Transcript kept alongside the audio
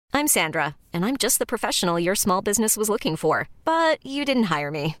I'm Sandra, and I'm just the professional your small business was looking for. But you didn't hire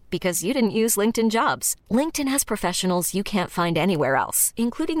me because you didn't use LinkedIn Jobs. LinkedIn has professionals you can't find anywhere else,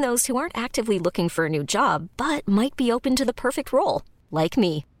 including those who aren't actively looking for a new job, but might be open to the perfect role, like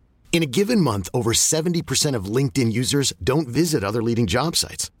me. In a given month, over 70% of LinkedIn users don't visit other leading job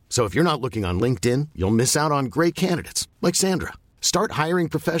sites. So if you're not looking on LinkedIn, you'll miss out on great candidates like Sandra. Start hiring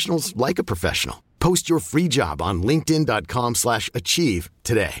professionals like a professional. Post your free job on linkedin.com/achieve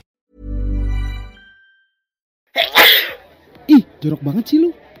today. Ih, jorok banget sih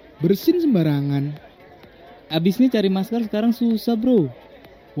lu. Bersin sembarangan. Abisnya cari masker sekarang susah, bro.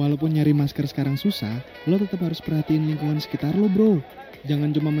 Walaupun nyari masker sekarang susah, lo tetap harus perhatiin lingkungan sekitar lo, bro.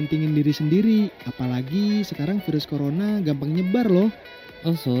 Jangan cuma mentingin diri sendiri, apalagi sekarang virus corona gampang nyebar loh.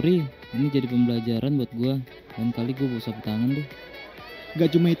 Oh sorry, ini jadi pembelajaran buat gua. Lain kali gua bawa sapu tangan deh.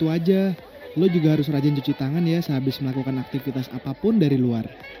 Gak cuma itu aja, lo juga harus rajin cuci tangan ya sehabis melakukan aktivitas apapun dari luar.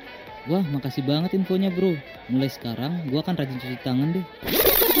 Wah, makasih banget infonya, bro. Mulai sekarang gua akan rajin cuci tangan deh.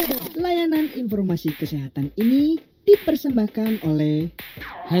 Layanan informasi kesehatan ini dipersembahkan oleh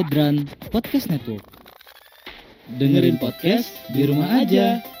Hydran Podcast Network. Dengerin podcast di rumah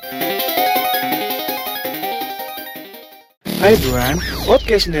aja. Hydran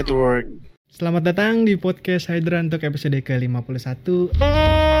Podcast Network. Selamat datang di podcast Hydran untuk episode ke-51.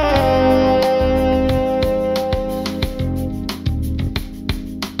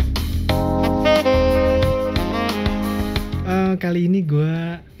 Kali ini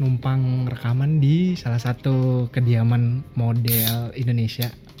gue numpang rekaman di salah satu kediaman model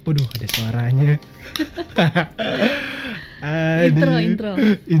Indonesia. Waduh, ada suaranya.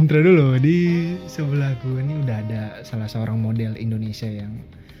 Intro dulu. Di sebelah gue ini udah ada salah seorang model Indonesia yang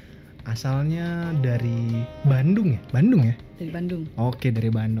asalnya dari Bandung ya? Dari Bandung. Oke, dari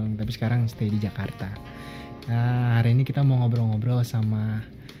Bandung, tapi sekarang stay di Jakarta. Nah, hari ini kita mau ngobrol-ngobrol sama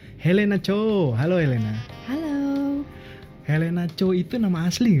Helena Cho. Halo Helena. Halo. Helena Cho itu nama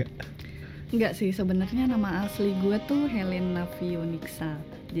asli nggak? Enggak sih, sebenarnya nama asli gue tuh Helena Vionyxa.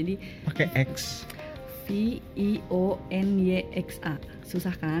 Jadi pakai X. Vionyxa.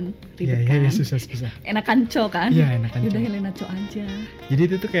 Susah kan? Ribet kan? Iya, susah. Enakan Cho kan? Iya, enakan Cho. Udah Helena Cho aja. Jadi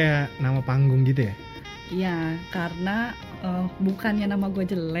itu tuh kayak nama panggung gitu ya? Iya, karena bukannya nama gue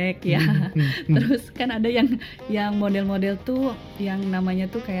jelek ya. Terus kan ada yang model-model tuh yang namanya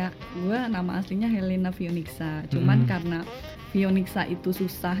tuh kayak gue nama aslinya Helena Vionyxa. Cuman karena Vionyxa itu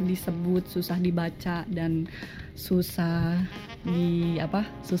susah disebut, susah dibaca dan susah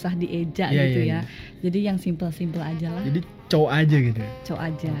dieja gitu ya. Jadi yang simple-simple aja lah. Jadi Cho aja gitu. Cho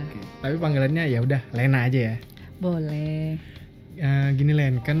aja. Okay. Tapi panggilannya ya udah Lena aja ya. Boleh. Gini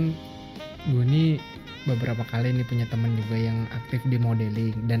Len, kan gue nih beberapa kali nih punya teman juga yang aktif di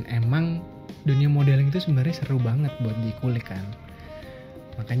modeling, dan emang dunia modeling itu sebenarnya seru banget buat dikulik kan.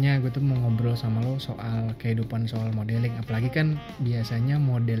 Makanya gue tuh mau ngobrol sama lo soal kehidupan soal modeling, apalagi kan biasanya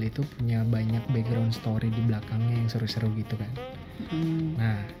model itu punya banyak background story di belakangnya yang seru-seru gitu kan.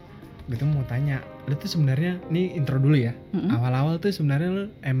 Nah, gue tuh mau tanya, lo tuh sebenarnya, nih intro dulu ya. Awal-awal tuh sebenarnya lo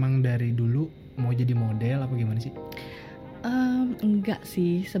emang dari dulu mau jadi model apa gimana sih? Enggak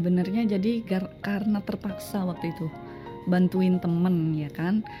sih sebenarnya, jadi karena terpaksa waktu itu bantuin temen ya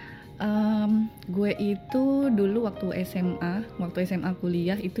kan. Gue itu dulu waktu SMA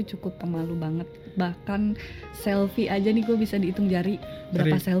kuliah itu cukup pemalu banget. Bahkan selfie aja nih gue bisa dihitung jari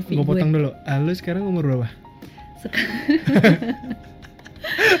berapa selfie gue. Gue potong dulu. Lu sekarang umur berapa?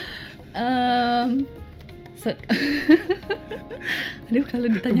 Aduh, kalau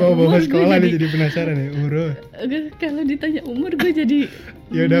ditanya bawa umur sekolah gue jadi penasaran ya umur. Kalau ditanya umur gue jadi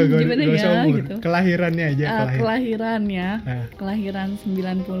ya udah gimana ya umur. gitu. Kelahirannya aja. Kelahiran ya. Kelahiran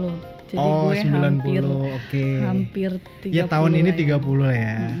 90. Jadi gue 90, hampir 30. Ya tahun ini 30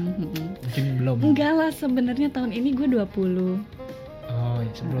 ya. Mungkin belum. Enggak lah, sebenarnya tahun ini gue 20. Oh,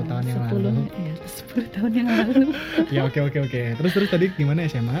 ya 10 tahun yang lalu. Iya, 10 tahun yang lalu. Ya oke. Terus tadi gimana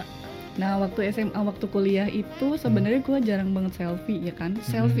SMA? Nah, waktu SMA, waktu kuliah itu sebenarnya gue jarang banget selfie ya kan.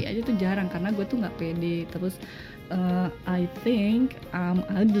 Selfie aja tuh jarang karena gue tuh nggak pede. Terus I think I'm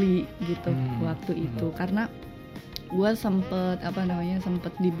ugly gitu waktu itu, karena gue sempet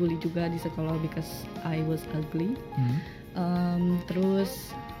dibully juga di sekolah because I was ugly.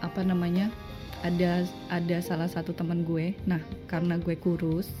 Terus ada salah satu teman gue, nah karena gue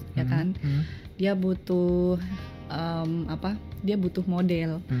kurus ya kan, dia butuh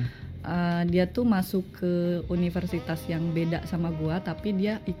model. Dia tuh masuk ke universitas yang beda sama gue, tapi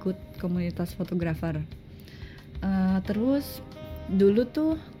dia ikut komunitas fotografer. Terus dulu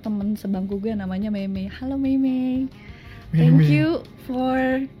tuh temen sebangku gue namanya Mei. Halo Mei. Thank you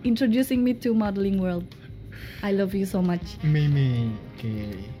for introducing me to modeling world. I love you so much. Mei,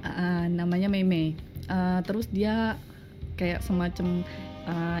 okay. namanya Mei. Terus dia kayak semacam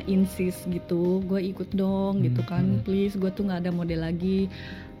insist gitu, gue ikut dong gitu kan, please, gue tuh nggak ada model lagi.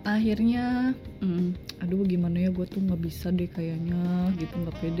 Akhirnya aduh gimana ya, gue tuh nggak bisa deh kayaknya gitu,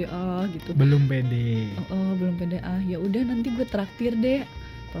 nggak pede gitu. Belum pede. Belum pede. Ya udah nanti gue traktir deh.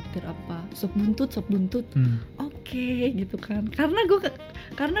 Traktir apa? Sop buntut. Oke, gitu kan. Karena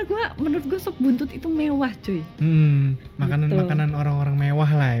gue menurut gue sop buntut itu mewah, cuy. Makanan orang-orang mewah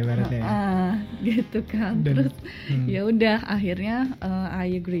lah ibaratnya. Gitu kan. Terus ya udah akhirnya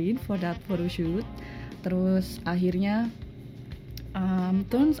I agreed for that photo shoot. Terus akhirnya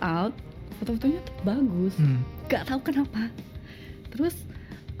turns out foto-fotonya tuh bagus. Gak tahu kenapa. Terus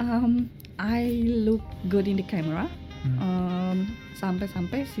I look good in the camera.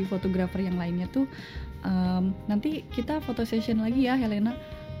 Sampai-sampai si fotografer yang lainnya tuh nanti kita foto session lagi ya Helena.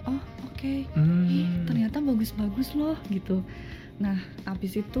 Oh oke. Ternyata bagus-bagus loh gitu. Nah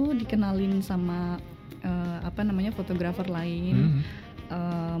abis itu dikenalin sama fotografer lain.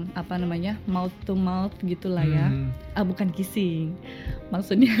 Mouth to mouth gitulah ya. Bukan kissing.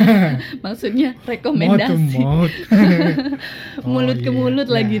 Maksudnya rekomendasi. Mouth to mouth. Mulut ke mulut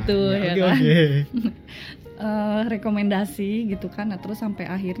lah gitu ya kan. Okay. Rekomendasi gitu kan. Nah, terus sampai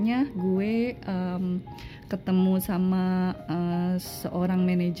akhirnya gue ketemu sama seorang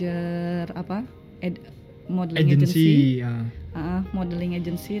manajer modeling agency. Modeling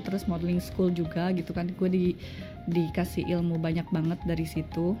agency, terus modeling school juga gitu kan. Gue dikasih ilmu banyak banget dari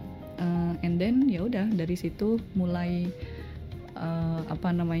situ. And then ya udah dari situ mulai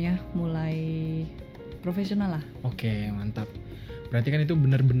mulai profesional lah. Oke, mantap. Berarti kan itu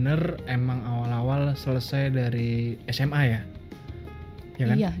benar-benar emang awal-awal selesai dari SMA ya? Ya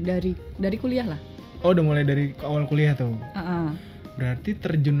kan? Iya, dari kuliah lah. Oh, udah mulai dari awal kuliah tuh. Berarti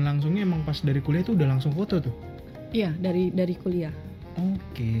terjun langsungnya emang pas dari kuliah tuh udah langsung foto tuh? Iya, dari kuliah.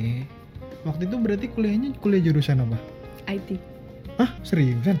 Oke. Waktu itu berarti kuliahnya kuliah jurusan apa? IT. Hah?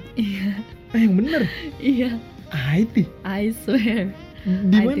 Seriusan? Iya. Yang bener? Iya. IT? I swear.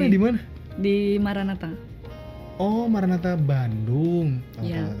 Di mana? Di Maranatha. Oh, Maranatha Bandung.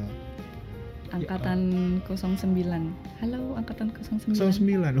 Iya. Angkatan 09. Halo, angkatan 09.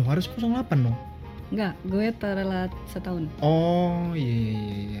 09. Loh, harus 08 dong. Enggak, gue telat setahun. Oh,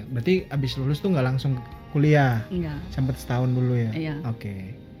 iya. Berarti abis lulus tuh nggak langsung kuliah? Enggak. Sempet setahun dulu ya? Iya.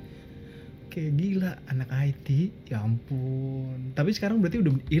 Oke, gila, anak IT, ya ampun. Tapi sekarang berarti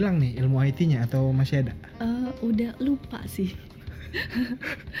udah hilang nih ilmu IT-nya atau masih ada? Udah lupa sih.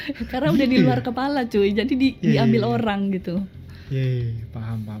 Karena udah di luar kepala cuy, jadi diambil orang gitu.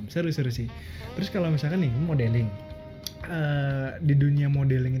 Paham. Seru sih. Terus kalau misalkan nih modeling, di dunia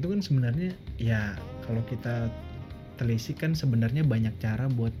modeling itu kan sebenarnya ya kalau kita telisik kan sebenarnya banyak cara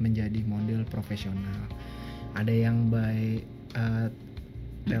buat menjadi model profesional. Ada yang by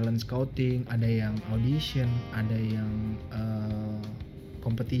talent scouting, ada yang audition, ada yang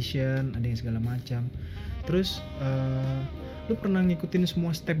competition, ada yang segala macam. Terus lu pernah ngikutin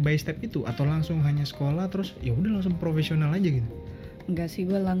semua step by step itu atau langsung hanya sekolah terus ya udah langsung profesional aja gitu? Enggak sih,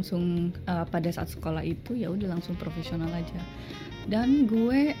 gue langsung pada saat sekolah itu ya udah langsung profesional aja. Dan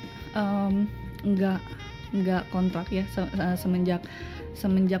gue enggak kontrak ya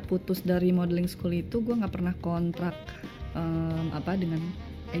semenjak putus dari modeling school itu gue nggak pernah kontrak dengan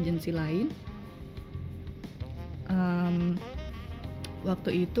agensi lain.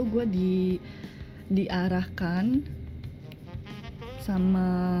 Waktu itu gue diarahkan sama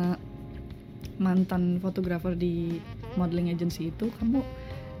mantan fotografer di modeling agency itu, kamu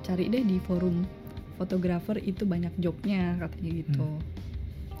cari deh di forum fotografer itu banyak jobnya katanya gitu.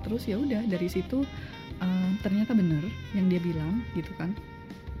 Terus ya udah dari situ ternyata bener yang dia bilang gitu kan.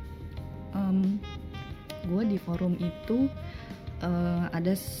 Gue di forum itu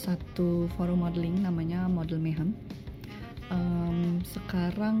ada satu forum modeling namanya Model Mayhem.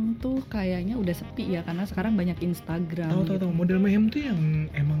 Sekarang tuh kayaknya udah sepi ya karena sekarang banyak Instagram. Tahu. Model Mayhem tuh yang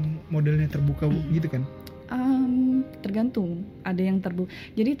emang modelnya terbuka gitu kan? Tergantung, ada yang terbuka.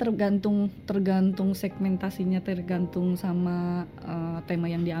 Jadi tergantung segmentasinya, tergantung sama tema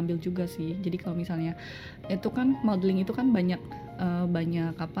yang diambil juga sih. Jadi kalau misalnya itu kan modeling itu kan banyak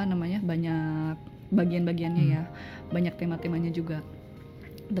bagian-bagiannya ya, banyak tema-temanya juga.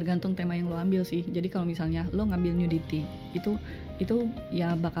 Tergantung tema yang lo ambil sih. Jadi kalau misalnya lo ngambil nudity, itu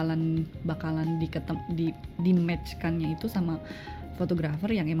ya bakalan di matchkannya itu sama fotografer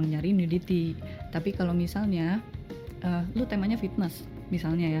yang emang nyari nudity. Tapi kalau misalnya lo temanya fitness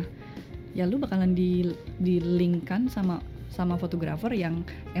misalnya ya lo bakalan di linkkan sama fotografer yang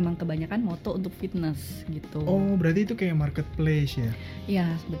emang kebanyakan moto untuk fitness gitu. Oh, berarti itu kayak marketplace ya? Iya,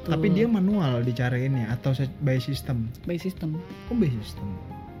 betul. Tapi dia manual dicariinnya atau by system? By system. Oh, by system.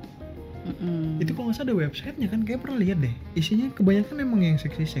 Itu kalau nggak salah ada websitenya kan, kayak pernah lihat deh. Isinya kebanyakan emang yang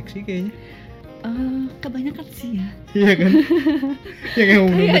seksi-seksi kayaknya. Kebanyakan sih ya. Iya kan? Yang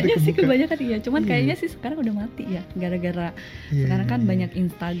umum itu Kayaknya sih kebuka. kebanyakan iya. Cuman Iya. kayaknya sih sekarang udah mati ya. Gara-gara Iya, sekarang kan iya, iya. banyak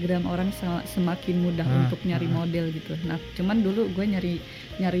Instagram, orang semakin mudah untuk nyari model gitu. Nah, cuman dulu gue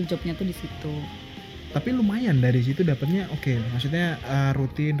nyari jobnya tuh di situ. Tapi lumayan dari situ dapatnya oke. Maksudnya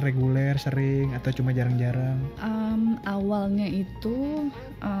rutin, reguler, sering atau cuma jarang-jarang? Awalnya itu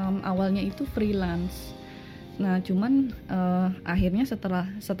freelance. Nah, cuman akhirnya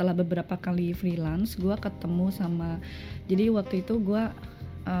setelah beberapa kali freelance, gue ketemu sama. Jadi waktu itu gue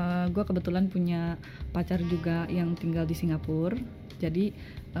kebetulan punya pacar juga yang tinggal di Singapura. Jadi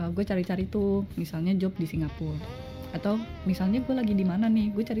gue cari-cari tuh, misalnya job di Singapura. Atau misalnya gue lagi di mana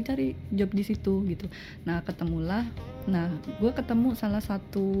nih, gue cari-cari job di situ gitu. Nah, gue ketemu salah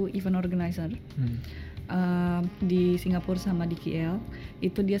satu event organizer di Singapura sama di KL.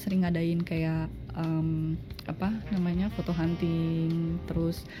 Itu dia sering ngadain kayak foto hunting,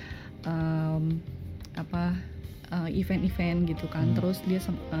 terus event-event gitu kan. Terus dia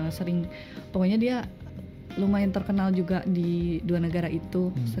sering, pokoknya dia lumayan terkenal juga di dua negara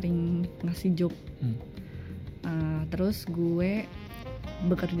itu, sering ngasih job. Terus gue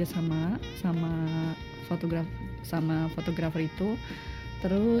bekerja sama fotografer itu.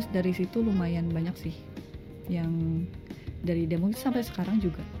 Terus dari situ lumayan banyak sih yang dari demo sampai sekarang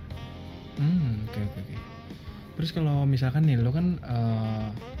juga. Oke. Terus kalau misalkan nih lo kan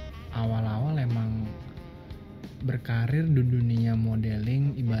awal-awal emang berkarir di dunia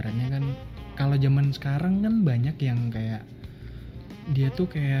modeling, ibaratnya kan kalau zaman sekarang kan banyak yang kayak dia tuh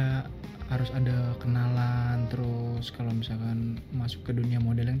kayak harus ada kenalan, terus kalau misalkan masuk ke dunia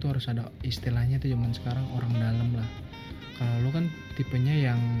modeling tuh harus ada istilahnya tuh zaman sekarang orang dalam lah. Kalau lo kan tipenya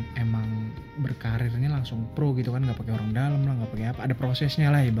yang emang berkarirnya langsung pro gitu kan, nggak pakai orang dalam lah, nggak pakai apa, ada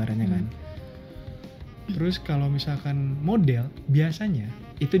prosesnya lah ibaratnya kan. Terus kalau misalkan model biasanya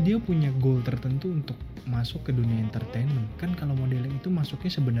itu dia punya goal tertentu untuk masuk ke dunia entertainment kan. Kalau modeling itu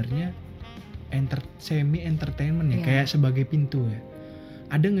masuknya sebenarnya semi entertainment ya, kayak sebagai pintu ya.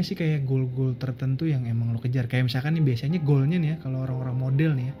 Ada nggak sih kayak goal-goal tertentu yang emang lo kejar? Kayak misalkan nih biasanya goalnya nih ya kalau orang-orang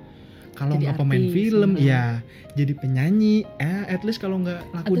model nih ya, kalau nggak pemain film ya jadi penyanyi, at least kalau nggak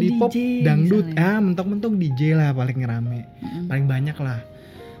laku atau di pop, DJ dangdut, misalnya. mentok-mentok DJ lah paling ngerame, paling banyak lah.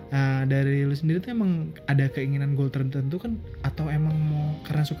 Nah, dari lu sendiri tuh emang ada keinginan goal tertentu kan, atau emang mau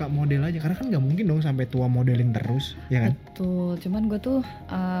karena suka model aja? Karena kan nggak mungkin dong sampai tua modeling terus, ya kan? Betul. Cuman gue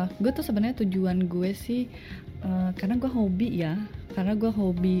tuh sebenarnya tujuan gue sih karena gue hobi ya. Karena gue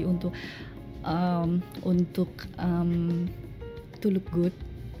hobi untuk to look good.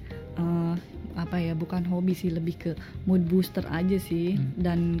 Bukan hobi sih, lebih ke mood booster aja sih.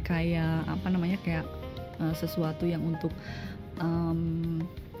 Dan kayak kayak sesuatu yang untuk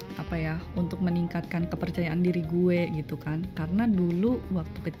untuk meningkatkan kepercayaan diri gue gitu kan. Karena dulu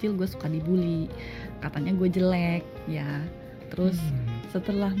waktu kecil gue suka dibully, katanya gue jelek ya. Terus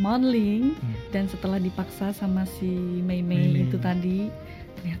setelah modeling dan setelah dipaksa sama si Mei itu tadi,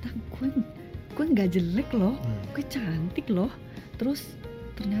 ternyata gue nggak jelek loh, gue cantik loh. Terus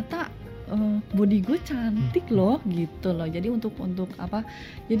ternyata body gue cantik loh gitu loh. Jadi untuk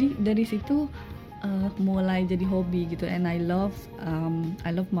jadi dari situ mulai jadi hobi gitu. And I love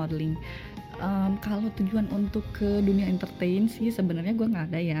modeling. Kalau tujuan untuk ke dunia entertain sih sebenarnya gue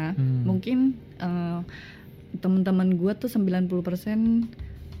nggak ada ya. Mungkin teman-teman gue tuh 90%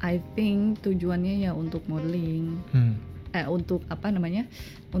 I think tujuannya ya untuk modeling. Untuk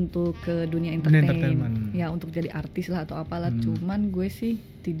untuk ke dunia entertainment ya, untuk jadi artis lah atau apalah. Cuman gue sih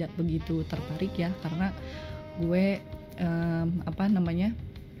tidak begitu tertarik ya, karena gue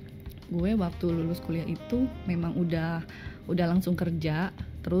gue waktu lulus kuliah itu memang udah langsung kerja,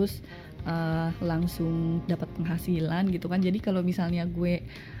 terus langsung dapat penghasilan gitu kan. Jadi kalau misalnya gue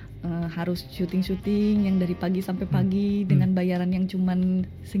harus syuting yang dari pagi sampai pagi dengan bayaran yang cuman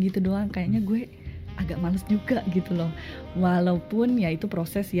segitu doang, kayaknya gue agak males juga gitu loh. Walaupun ya itu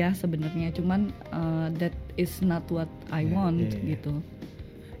proses ya sebenarnya, cuman that is not what I want gitu.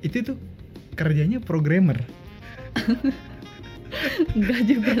 Itu tuh kerjanya programmer? Enggak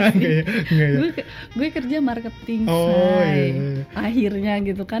juga sih. Gue kerja marketing akhirnya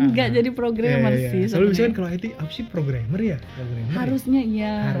gitu kan, nggak jadi programmer sih. Soalnya misalkan kalau IT apa sih programmer ya? Harusnya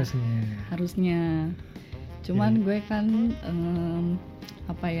iya. Harusnya. Cuman gue kan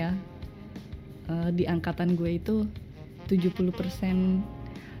di angkatan gue itu 70%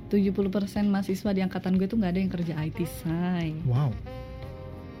 mahasiswa di angkatan gue itu nggak ada yang kerja IT, say. Wow.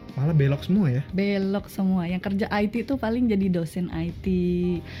 Malah belok semua ya? Belok semua. Yang kerja IT itu paling jadi dosen IT,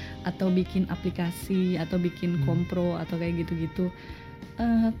 atau bikin aplikasi, atau bikin kompro, atau kayak gitu-gitu.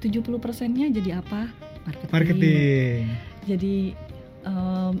 70%-nya jadi apa? Marketing. Jadi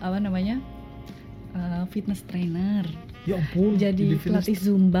apa namanya? Fitness trainer. Ya ampun. Jadi fitness. pelatih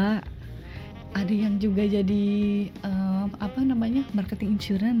Zumba. Ada yang juga jadi apa namanya? Marketing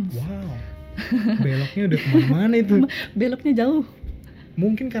insurance. Wow. Beloknya udah kemana-mana itu. Beloknya jauh.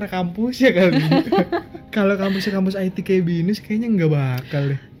 Mungkin karena kampus ya kali. Kalau kampus IT kayak BINUS kayaknya nggak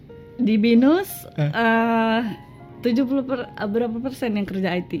bakal deh. Di BINUS 70 berapa persen yang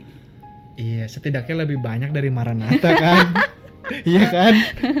kerja IT? Iya, setidaknya lebih banyak dari Maranatha kan. Iya kan?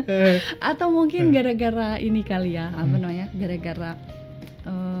 Atau mungkin gara-gara ini kali ya, apa namanya? Gara-gara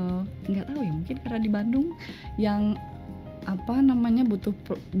nggak tahu ya, mungkin karena di Bandung yang apa namanya butuh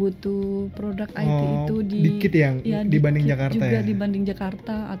produk IT itu dikit yang dibanding dikit Jakarta juga ya. dibanding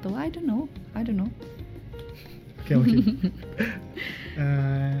Jakarta atau I don't know. Oke.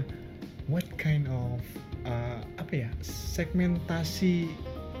 What kind of apa ya, segmentasi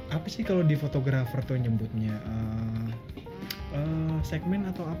apa sih kalau di fotografer tuh nyebutnya segmen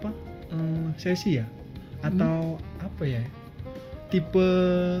atau apa, sesi ya atau apa ya, tipe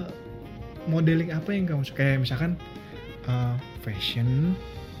modeling apa yang kamu suka, kayak misalkan fashion,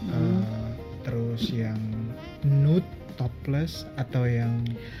 terus yang nude, topless, atau yang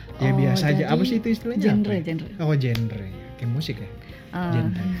ya biasa aja, apa sih itu istilahnya? Genre. Oh, genre, kayak musik ya.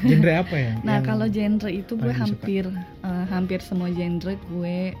 Genre apa ya? Nah, kalau genre itu gue paling hampir semua genre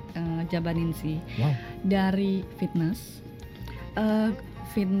gue jabanin sih. Wow. Dari fitness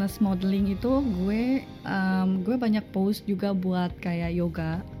modeling itu gue banyak post juga buat kayak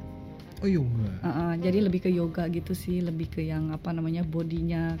yoga. Oh yoga. Jadi lebih ke yoga gitu sih, lebih ke yang apa namanya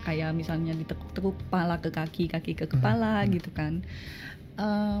bodinya kayak misalnya ditekuk-tekuk kepala ke kaki ke kepala gitu kan.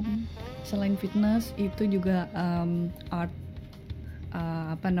 Selain fitness itu juga art,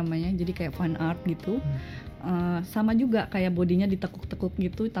 apa namanya, jadi kayak fine art gitu. Sama juga kayak bodinya ditekuk-tekuk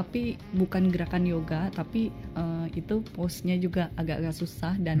gitu, tapi bukan gerakan yoga, tapi itu pose-nya juga agak-agak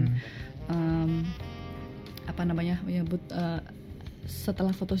susah dan apa namanya ya,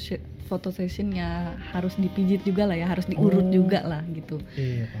 setelah foto sessionnya harus dipijit juga lah ya, harus diurut juga lah gitu.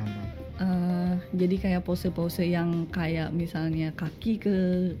 Iya, paham. Jadi kayak pose-pose yang kayak misalnya kaki ke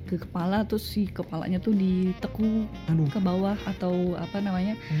kepala, terus si kepalanya tuh ditekuk ke bawah, atau apa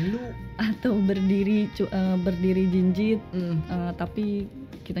namanya, atau berdiri jinjit, tapi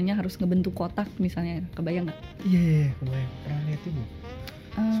kitanya harus ngebentuk kotak misalnya, kebayang nggak? Iya, kebayang, pernah lihat itu.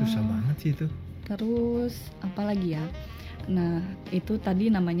 Susah banget sih itu. Terus apa lagi ya? Nah, itu tadi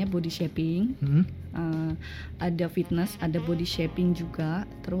namanya body shaping. Ada fitness, ada body shaping juga.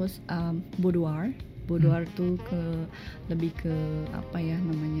 Terus boudoir. Boudoir tuh lebih ke apa ya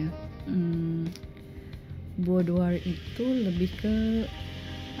namanya? Boudoir itu lebih ke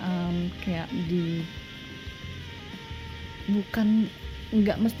kayak bukan,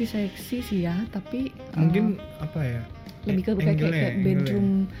 nggak mesti seksi sih ya, tapi mungkin apa ya? Lebih ke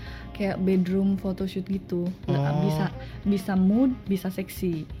kayak bedroom photoshoot gitu. Bisa mood, bisa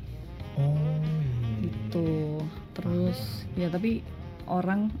seksi. Gitu. Terus ya, tapi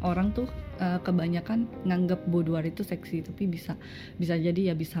orang tuh kebanyakan nganggap boudoir itu seksi, tapi bisa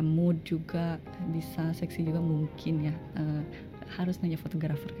jadi ya bisa mood juga, bisa seksi juga mungkin ya. Harus nanya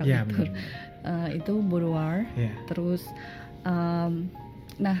fotografer kali itu. Itu boudoir. Terus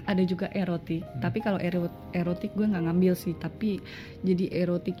nah, ada juga erotik. Tapi kalau erotik gue nggak ngambil sih. Tapi jadi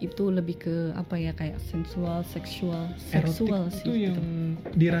erotik itu lebih ke apa ya, kayak seksual sih. Erotik itu yang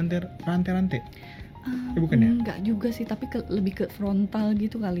di rantai-rantai? Bukan ya? Enggak juga sih, tapi lebih ke frontal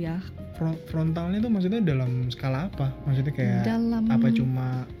gitu kali ya. Frontalnya tuh maksudnya dalam skala apa? Maksudnya kayak apa,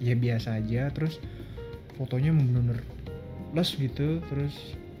 cuma ya biasa aja, terus fotonya bener-bener plus gitu,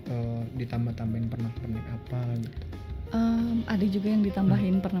 terus ditambah-tambahin pernak-pernik apa gitu? Ada juga yang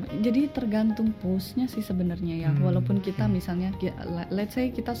ditambahin pernah. Jadi tergantung pose-nya sih sebenarnya ya. Walaupun kita misalnya let's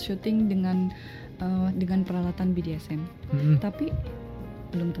say kita syuting dengan peralatan BDSM, tapi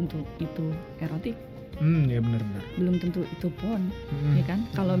belum tentu itu erotik. Ya benar-benar. Belum tentu itu porn, ya kan?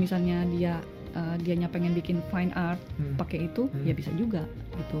 Kalau misalnya dianya pengen bikin fine art pakai itu, ya bisa juga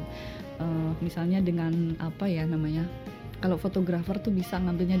gitu. Misalnya dengan apa ya namanya? Kalau fotografer tuh bisa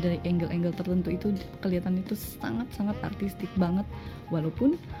ngambilnya dari angle-angle tertentu, itu kelihatan itu sangat-sangat artistik banget,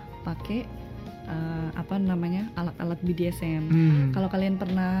 walaupun pakai apa namanya, alat-alat BDSM. Kalau kalian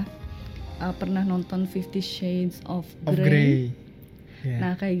pernah nonton 50 Shades of Grey.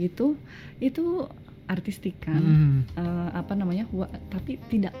 Nah kayak gitu, itu artistik kan, apa namanya, tapi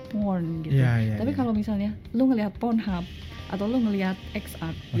tidak porn gitu. Tapi kalau misalnya lu ngelihat Pornhub atau lu ngelihat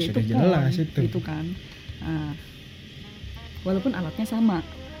X-Art, ya itu porn gitu kan. Walaupun alatnya sama,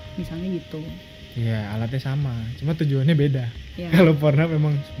 misalnya gitu. Iya, alatnya sama, cuma tujuannya beda. Ya. Kalau Pornhub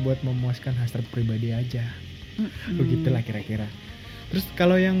memang buat memuaskan hasrat pribadi aja. Mm-mm. Begitulah kira-kira. Terus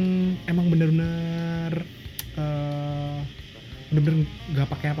kalau yang emang benar-benar benar-benar nggak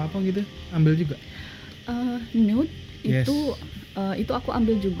pakai apa-apa gitu, ambil juga. Nude Yes. itu aku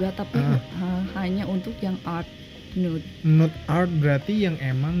ambil juga, tapi hanya untuk yang art nude. Nude art berarti yang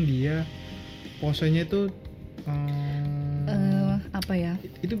emang dia posenya tuh Apa ya?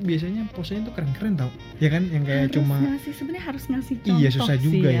 itu biasanya posenya tuh keren-keren tau, ya kan? Yang kayak Sebenarnya harus ngasih contoh. iya susah sih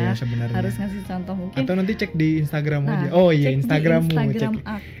juga ya. ya sebenarnya. Harus ngasih contoh mungkin. Atau nanti cek di Instagram Nah, aja. Oh iya, cek di Instagrammu. Instagram Cek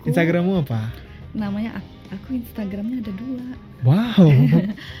aku. Instagrammu apa? Namanya aku Instagramnya ada 2. Wow.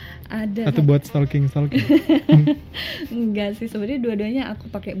 Ada. Satu buat stalking. Enggak sih, sebenarnya dua-duanya aku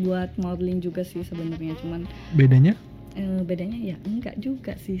pakai buat modeling juga sih sebenarnya, cuman Bedanya? bedanya ya enggak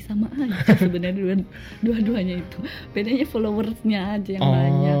juga sih, sama aja sebenarnya dua-duanya itu. Bedanya followersnya aja yang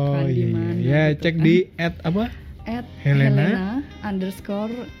banyak kan di mana. Ya, gitu cek kan. di @apa? Helena _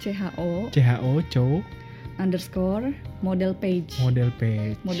 CHO _ model page.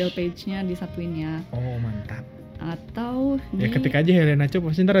 Model page-nya disatuin ya. Oh, mantap. Atau di Ya ketik aja Helena Cho,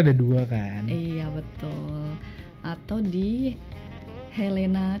 pasti ntar ada 2 kan. Iya betul. Atau di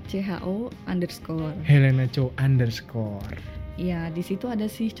Helena CHO _ Helena Cho _ Ya, di situ ada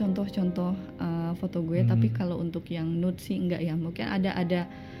sih contoh-contoh foto gue, tapi kalau untuk yang nude sih enggak ya. Mungkin ada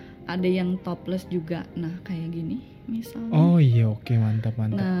yang topless juga. Nah, kayak gini misalnya. Oh iya, oke, mantap.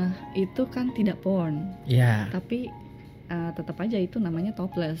 Nah, itu kan tidak porn. Ya. Tapi tetap aja itu namanya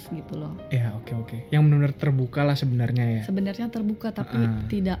topless gitu loh. Ya, oke. Yang benar-benar terbuka lah sebenarnya ya. Sebenarnya terbuka tapi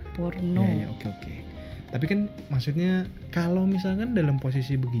tidak porno. Ya, oke. Tapi kan maksudnya kalau misalkan dalam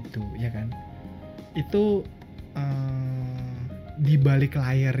posisi begitu, ya kan? Itu di balik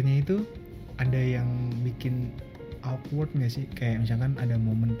layarnya itu ada yang bikin awkward nggak sih? Kayak misalkan ada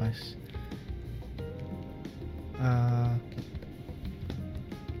momen pas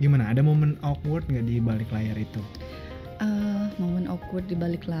gimana? Ada momen awkward nggak di balik layar itu? Momen awkward di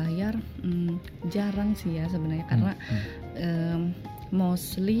balik layar jarang sih ya sebenarnya, karena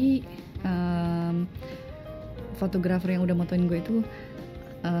mostly fotografer yang udah motoin gue itu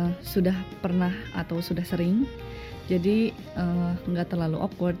sudah pernah atau sudah sering, jadi nggak terlalu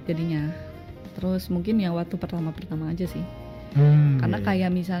awkward jadinya. Terus mungkin ya waktu pertama aja sih, karena kayak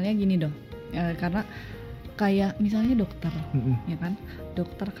misalnya gini karena kayak misalnya dokter, ya kan,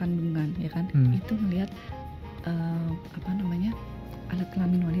 dokter kandungan, ya kan, itu ngelihat alat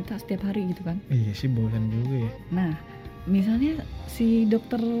kelamin wanita setiap hari gitu kan. Iya sih, bosan juga ya. Nah, misalnya si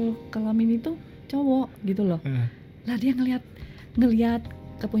dokter kelamin itu cowok gitu loh, lah dia ngelihat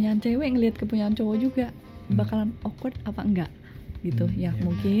kepunyaan cewek, ngelihat kepunyaan cowok juga, bakalan awkward apa enggak gitu ya.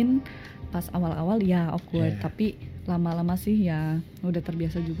 Mungkin pas awal-awal ya awkward, tapi lama-lama sih ya udah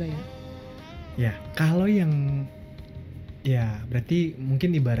terbiasa juga ya. Ya, kalau yang ya berarti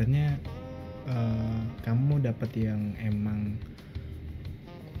mungkin ibaratnya kamu dapet yang emang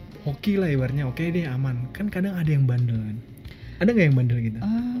hoki lah ibaratnya, oke deh aman. Kan kadang ada yang bandel kan. Ada nggak yang bandel gitu?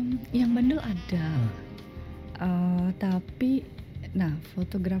 Yang bandel ada. Tapi nah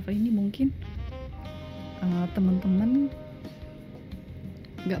fotografer ini mungkin teman-teman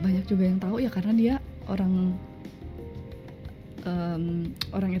nggak banyak juga yang tahu ya, karena dia orang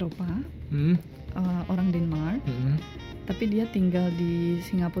Eropa, orang Denmark, tapi dia tinggal di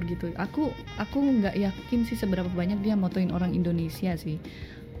Singapura gitu. Aku nggak yakin sih seberapa banyak dia motoin orang Indonesia sih.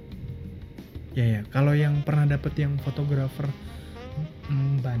 Ya. Kalau yang pernah dapet yang fotografer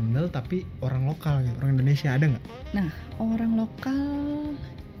bandel tapi orang lokal gitu, orang Indonesia, ada nggak? Nah, orang lokal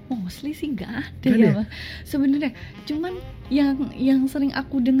mostly sih nggak ada Gak ya, ada? sebenarnya. Cuman yang sering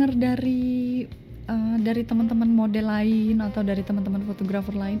aku dengar dari teman-teman model lain atau dari teman-teman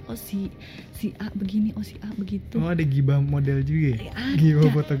fotografer lain, oh si A begini, oh si A begitu. Oh, ada gibah model juga ya? Ada.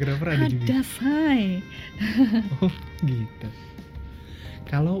 Gibah fotografer ada juga. Ada, say. Oh, gitu.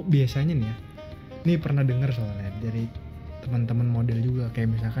 Kalau biasanya nih ya, nih pernah dengar soalnya dari teman-teman model juga,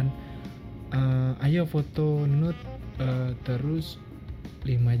 kayak misalkan ayo foto nude terus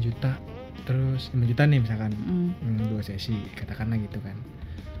 5 juta, terus 5 juta nih misalkan 2 sesi katakanlah gitu kan,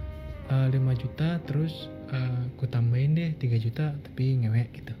 5 juta terus ku tambahin deh 3 juta tapi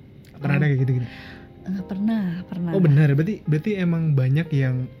ngewek gitu. Pernah ada kayak gitu-gitu? Pernah. Oh benar, berarti emang banyak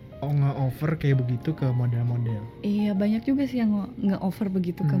yang nge-offer kayak begitu ke model-model. Iya, banyak juga sih yang nge-offer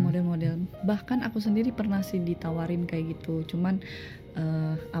begitu ke model-model. Bahkan aku sendiri pernah sih ditawarin kayak gitu. Cuman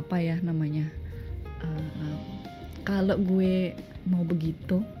apa ya namanya? Kalau gue mau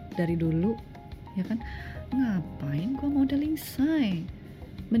begitu dari dulu, ya kan, ngapain gue modeling say?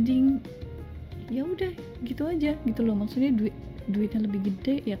 Mending ya udah gitu aja gitu loh. Maksudnya duitnya lebih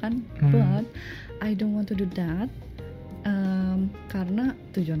gede ya kan. But I don't want to do that. Karena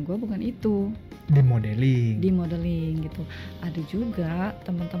tujuan gue bukan itu. Di modeling gitu. Ada juga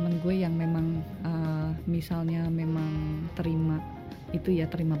teman-teman gue yang memang misalnya memang terima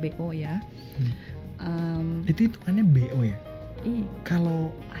BO ya. Itu hitungannya BO ya?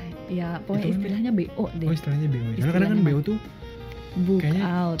 Kalau ya pokoknya istilahnya BO deh. Oh, istilahnya BO. Karena kadang kan BO tuh book kayaknya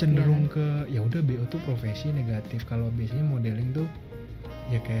out, cenderung ya. ke ya udah BO tuh profesi negatif. Kalau biasanya modeling tuh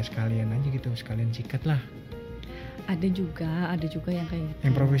ya kayak sekalian aja gitu, sekalian sikat lah. Ada juga yang kayak gitu.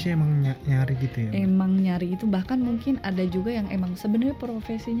 Yang profesi emang nyari gitu ya? Emang nyari itu, bahkan mungkin ada juga yang emang sebenarnya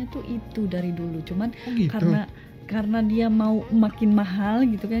profesinya tuh itu dari dulu, cuman gitu? karena dia mau makin mahal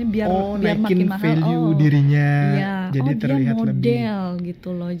gitu kan, biar naikin makin mahal value dirinya, ya, jadi terlihat dia model lebih gitu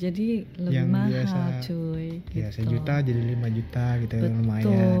loh, jadi lebih yang mahal biasa, cuy ya gitu. 1 juta jadi 5 juta gitu. Betul, lumayan.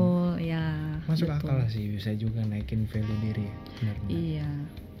 Betul ya. Masuk betul. akal sih, bisa juga naikin value diri. Benar-benar. Iya.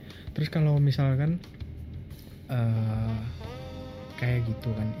 Terus kalau misalkan kayak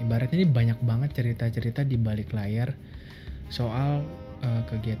gitu kan, ibaratnya ini banyak banget cerita-cerita di balik layar soal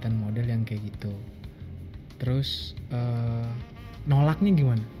kegiatan model yang kayak gitu. Terus nolaknya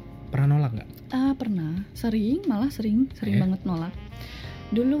gimana? Pernah nolak nggak? Pernah, sering banget nolak.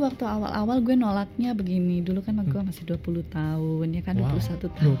 Dulu waktu awal-awal gue nolaknya begini, dulu kan gue masih 20 tahun ya kan, 21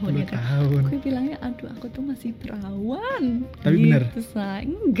 tahun ya kan. Gue bilangnya aduh aku tuh masih perawan. Tapi gitu, bener?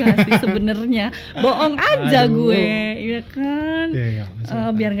 Enggak sih sebenarnya, bohong aja gue, ya kan. Iya,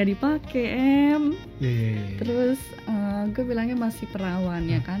 biar nggak dipakai Iya. Terus gue bilangnya masih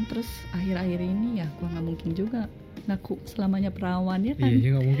perawan ya kan. Terus akhir-akhir ini ya gue nggak mungkin juga ngaku selamanya perawan ya kan.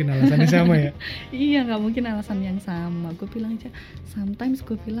 Iya, nggak mungkin alasannya sama ya. Iya, nggak mungkin alasan yang sama. Gue bilang aja, sometimes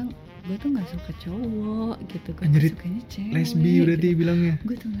gue bilang gue tuh nggak suka cowok gitu, gue sukanya cewek. Lesbi berarti gitu. Bilangnya.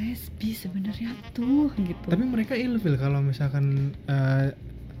 Gue tuh lesbi sebenarnya tuh gitu. Tapi mereka ilfil kalau misalkan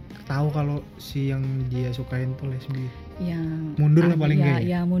tahu kalau si yang dia sukain tuh lesbi. Ya, mundur lah paling enggak.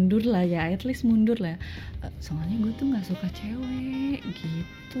 Ya mundur lah ya, at least mundur lah. Soalnya gue tuh nggak suka cewek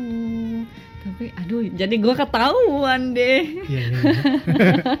gitu. Tapi aduh, jadi gue ketahuan deh. Iya.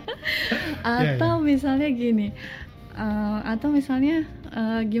 Atau misalnya gini,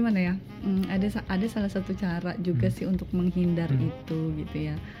 gimana ya? Ada salah satu cara juga sih untuk menghindar itu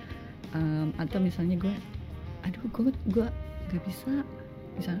gitu ya. Atau misalnya gue nggak bisa.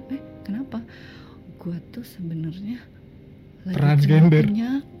 Misalnya, kenapa? Gue tuh sebenarnya transgender.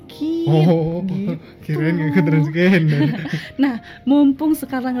 Penyakit. Gitu. Kirain gak transgender. Nah, mumpung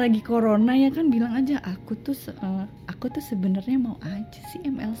sekarang lagi corona ya kan, bilang aja aku tuh sebenarnya mau aja sih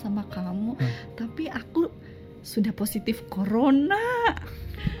ML sama kamu, tapi aku sudah positif corona.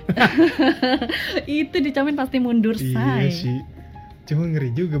 Itu dijamin pasti mundur, say. Iya sih. Cuma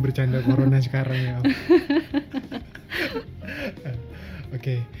ngeri juga bercanda corona sekarang ya.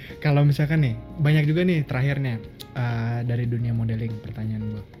 Oke, kalau misalkan nih, banyak juga nih terakhirnya dari dunia modeling, pertanyaan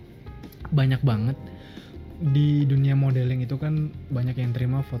gue. Banyak banget di dunia modeling itu kan banyak yang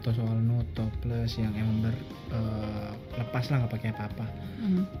terima foto soal nude, topless yang emang lepas lah nggak pakai apa-apa.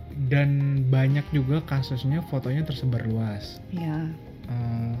 Dan banyak juga kasusnya fotonya tersebar luas. Iya.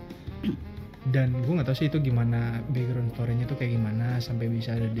 Dan gue nggak tahu sih itu gimana background story-nya tuh kayak gimana sampai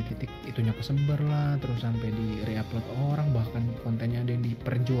bisa ada di titik itunya kesebar lah, terus sampai di re-upload orang, bahkan kontennya ada yang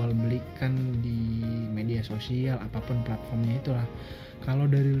diperjualbelikan di media sosial apapun platformnya itulah. Kalau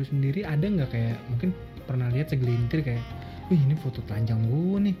dari lu sendiri ada nggak kayak mungkin pernah lihat segelintir kayak, wih ini foto telanjang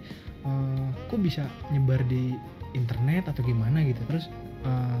gue nih, kok bisa nyebar di internet atau gimana gitu, terus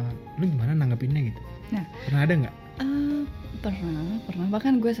lu gimana nanggepinnya gitu? Nah, pernah ada nggak? Pernah,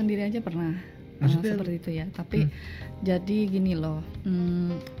 bahkan gue sendiri aja pernah seperti itu ya. Tapi jadi gini loh,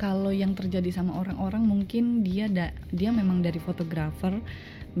 kalau yang terjadi sama orang-orang mungkin dia memang dari fotografer,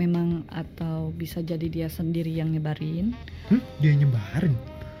 memang, atau bisa jadi dia sendiri yang nyebarin. Dia nyebarin?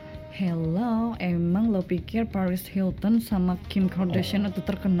 Hello, emang lo pikir Paris Hilton sama Kim Kardashian itu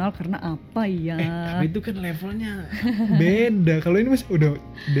terkenal karena apa ya? Tapi itu kan levelnya beda. Kalau ini mas udah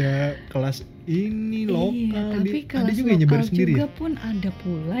kelas ini lokal. Iya, tapi kelas juga yang nyebar lokal sendiri juga ya? pun ada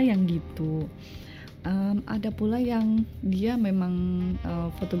pula yang gitu. Ada pula yang dia memang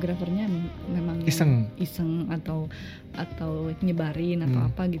fotografernya memang iseng atau nyebarin atau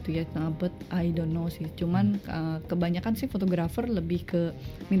apa gitu ya. But I don't know sih. Cuman kebanyakan sih fotografer lebih ke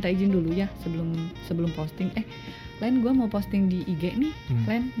minta izin dulu ya sebelum posting. Len gue mau posting di IG nih.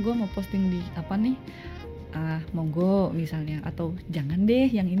 Len gue mau posting di apa nih? Monggo misalnya, atau jangan deh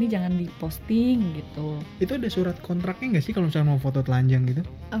yang ini jangan diposting gitu. Itu ada surat kontraknya nggak sih kalau misalnya mau foto telanjang gitu?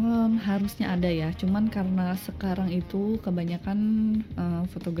 Harusnya ada ya, cuman karena sekarang itu kebanyakan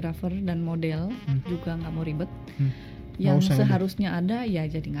fotografer dan model juga nggak mau ribet, yang usah udah. seharusnya ada ya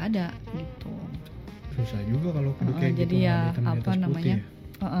jadi nggak ada gitu. Susah juga kalau kudu kayak Jadi gitu, ya nggak hitam di apa atas putih namanya?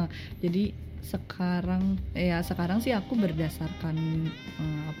 ya. Jadi sekarang sih aku berdasarkan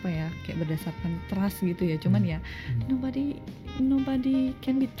apa ya, kayak berdasarkan trust gitu ya. Cuman ya nobody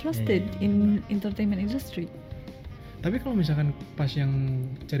can be trusted in entertainment industry. Tapi kalau misalkan pas yang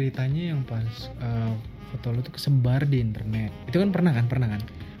ceritanya yang pas foto lu tuh kesebar di internet, itu kan pernah kan? Pernah.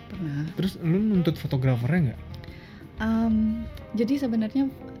 Terus lu nuntut fotografernya nggak? Jadi sebenarnya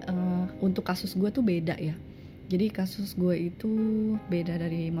untuk kasus gue tuh beda ya. Jadi kasus gue itu beda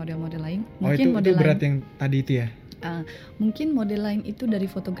dari model-model lain. Mungkin itu berat lain, yang tadi itu ya? Mungkin model lain itu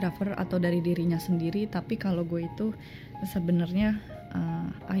dari fotografer atau dari dirinya sendiri. Tapi kalau gue itu sebenarnya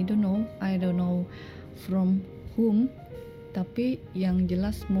I don't know from whom. Tapi yang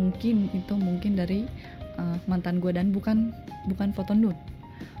jelas mungkin dari mantan gue, dan bukan foto nude,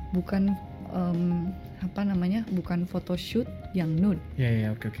 bukan bukan photoshoot yang nude.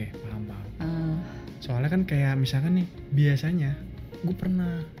 Ya, oke, paham. Soalnya kan kayak misalkan nih, biasanya gue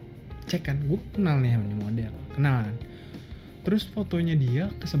pernah cek kan, gue kenal nih sama model, kenalan. Terus fotonya dia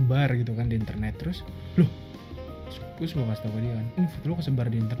kesebar gitu kan di internet, terus loh, gue suka kasih tau ke dia kan, ini foto lo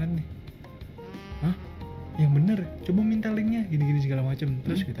kesebar di internet nih. Hah? Yang bener, coba minta linknya, gini-gini segala macem.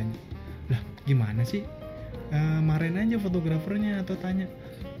 Terus gue tanya, lah gimana sih? Marahin aja fotografernya atau tanya.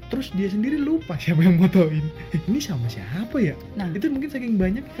 Terus dia sendiri lupa siapa yang motoin. Ini sama siapa ya? Nah, itu mungkin saking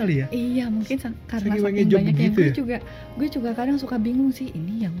banyak kali ya. Iya, mungkin karena saking banyaknya begitu gue juga kadang suka bingung sih,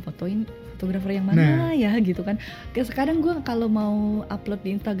 ini yang fotoin fotografer yang mana ya gitu kan. Sekarang gue kalau mau upload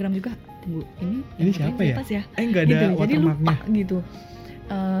di Instagram juga, tunggu ini siapa ya? Enggak ada gitu, jadi lupa watermarknya gitu.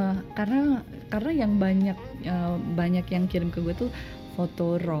 Karena yang banyak yang kirim ke gue tuh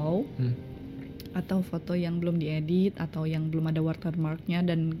foto raw. Atau foto yang belum diedit atau yang belum ada watermarknya,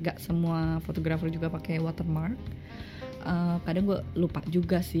 dan gak semua fotografer juga pakai watermark. Kadang gue lupa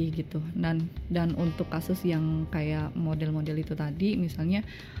juga sih gitu. Dan untuk kasus yang kayak model-model itu tadi misalnya,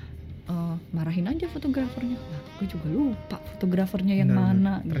 marahin aja fotografernya. Nah, gue juga lupa fotografernya yang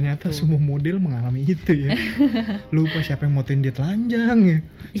mana. Ternyata gitu. semua model mengalami itu ya. Lupa siapa yang motoin dia telanjang ya.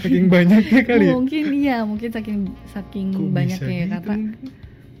 Saking banyaknya kali ya. Mungkin saking Kok banyaknya ya, gitu?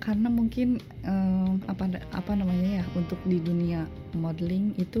 karena mungkin apa namanya ya, untuk di dunia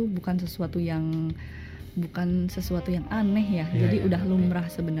modeling itu bukan sesuatu yang aneh ya. Jadi udah lumrah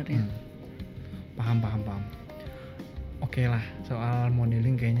sebenarnya. Paham. Oke lah, soal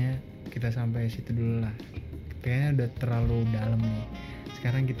modeling kayaknya kita sampai situ dulu lah. Kayaknya udah terlalu dalam nih.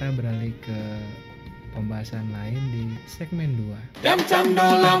 Sekarang kita beralih ke pembahasan lain di segmen 2. Dam cam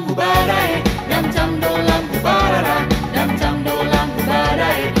dolam hubarai, dam cam dolam hubarara, dam cam dolam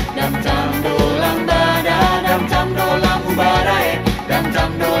hubarai, dam cam dolam bada, dam cam dolam hubarai, dam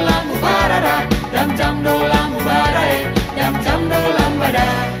cam dolam hubarara, dam cam dolam hubarai, dam cam dolam bada.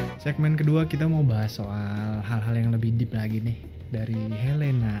 Segmen kedua kita mau bahas soal hal-hal yang lebih deep lagi nih dari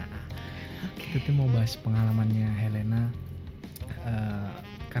Helena. Kita tuh mau bahas pengalamannya Helena.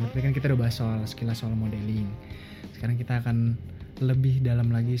 Karena tadi kan kita udah bahas sekilas soal modeling. Sekarang kita akan lebih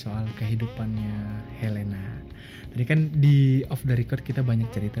dalam lagi soal kehidupannya Helena. Tadi kan di off the record kita banyak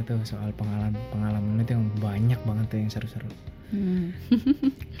cerita tuh soal pengalaman itu yang banyak banget tuh yang seru-seru.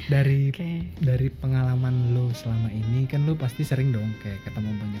 Dari pengalaman lo selama ini kan lo pasti sering dong kayak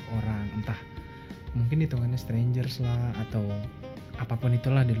ketemu banyak orang, entah mungkin hitungannya strangers lah atau apapun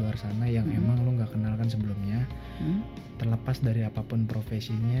itulah di luar sana yang emang lo nggak kenal kan sebelumnya. Terlepas dari apapun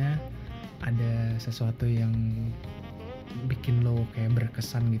profesinya, ada sesuatu yang bikin lo kayak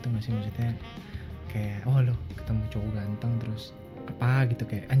berkesan gitu nggak sih? Maksudnya kayak lo ketemu cowok ganteng terus apa gitu,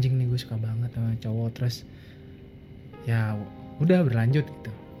 kayak anjing nih gue suka banget sama cowok, terus ya udah berlanjut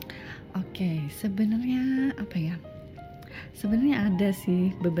gitu. Oke, sebenarnya apa ya? Sebenarnya ada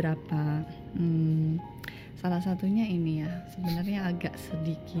sih beberapa. Salah satunya ini ya, sebenarnya agak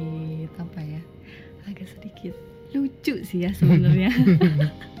sedikit lucu sih ya sebenarnya.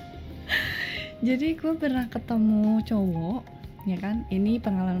 Jadi gue pernah ketemu cowok, ya kan? Ini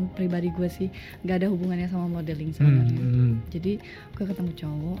pengalaman pribadi gue sih, gak ada hubungannya sama modeling sebenarnya. Jadi gue ketemu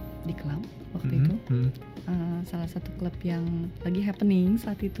cowok di klub waktu itu, salah satu klub yang lagi happening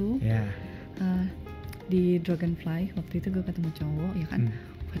saat itu. Di Dragonfly waktu itu gue ketemu cowok, ya kan?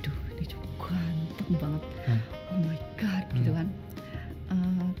 Waduh, ini cowok ganteng banget. Oh my god, gitu kan?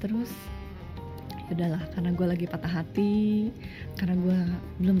 Terus udahlah, karena gue lagi patah hati, karena gue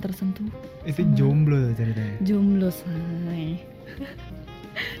belum tersentuh. Itu jomblo ceritanya? Jomblo, say.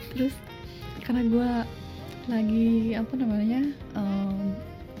 Terus karena gue lagi otak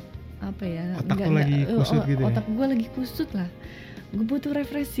gue lagi kusut gitu ya? Otak gue lagi kusut lah, gue butuh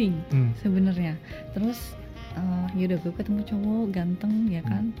refreshing sebenarnya. Terus Yaudah gue ketemu cowok ganteng ya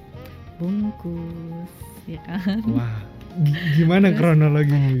kan, bungkus ya kan. Wah, gimana Terus,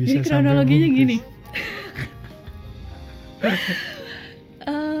 kronologinya bisa Jadi sampai kronologinya bungkus? gini.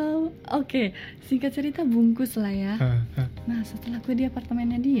 Oke, singkat cerita bungkus lah ya. Nah setelah gue di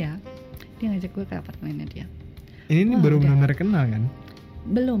apartemennya dia ngajak gue ke apartemennya dia. Ini Wah, baru udah. benar-benar kenal kan?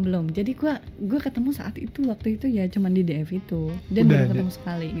 Belum. Jadi gue ketemu saat itu, waktu itu ya cuman di DF itu, dan Udah baru ada. ketemu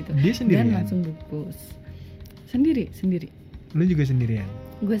sekali gitu. Dia sendirian? Dan langsung bungkus. Sendiri. Lu juga sendirian?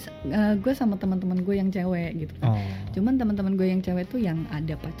 Gue sama teman-teman gue yang cewek gitu kan. Oh. Cuman teman-teman gue yang cewek tuh yang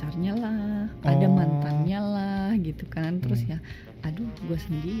ada pacarnya lah, ada Oh. mantannya lah gitu kan. Terus ya, aduh gue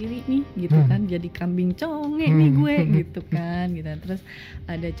sendiri nih gitu kan, jadi kambing conge nih gue gitu kan gitu. Terus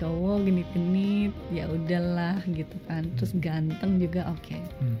ada cowok genit-genit, ya udahlah gitu kan. Terus ganteng juga, oke.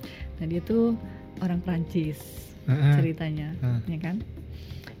 Nah dia tuh orang Prancis ceritanya, ya kan.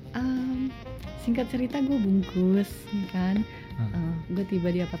 Singkat cerita gue bungkus, ya kan. Gue tiba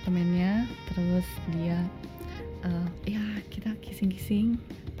di apartemennya, terus dia ya kita kissing,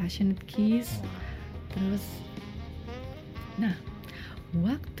 passionate kiss. Terus nah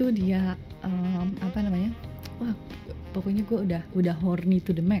waktu dia wah pokoknya gue udah horny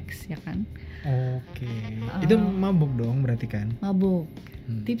to the max ya kan. Oke. Itu mabuk dong berarti kan? Mabuk,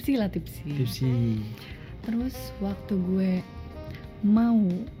 tipsi. Tipsi. Terus waktu gue mau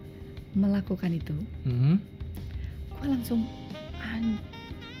melakukan itu, gue langsung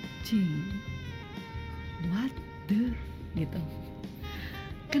anjing, what the gitu.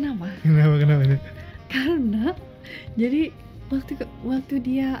 Kenapa? Kenapa? Karena jadi waktu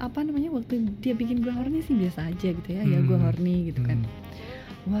dia waktu dia bikin gue horny sih biasa aja gitu ya, ya gue horny gitu kan.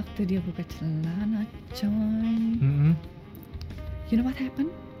 Waktu dia buka celana, coy, you know what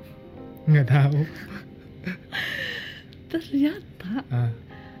happened? Nggak tahu. Ternyata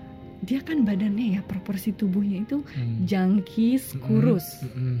dia kan badannya ya, proporsi tubuhnya itu jangkis, kurus,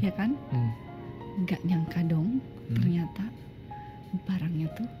 ya kan? Nggak nyangka dong, ternyata barangnya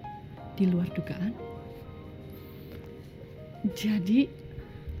tuh di luar dugaan. Jadi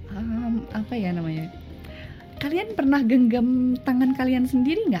apa ya namanya? Kalian pernah genggam tangan kalian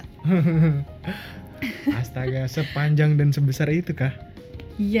sendiri nggak? Astaga, sepanjang dan sebesar itu kah?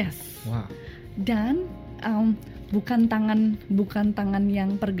 Yes. Wow. Dan bukan tangan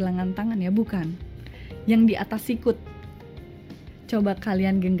yang pergelangan tangan ya, bukan. Yang di atas sikut. Coba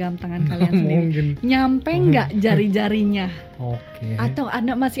kalian genggam tangan kalian sendiri. Mungkin. Nyampe nggak jari-jarinya? Oke. Atau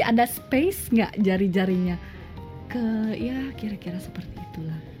masih ada space nggak jari-jarinya? Ya kira-kira seperti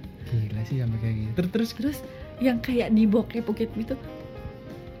itulah. Gila sih sampai kayak gitu. Terus yang kayak di bokep gitu,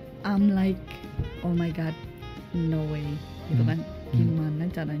 I'm like, oh my god, no way, gitu kan. Gimana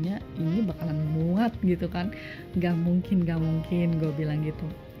caranya ini bakalan muat gitu kan? Gak mungkin gue bilang gitu.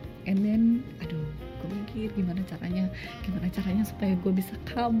 And then, aduh, gue mikir gimana caranya supaya gue bisa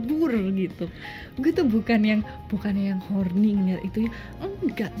kabur gitu. Gue tuh bukan yang horny ngeliat itu ya,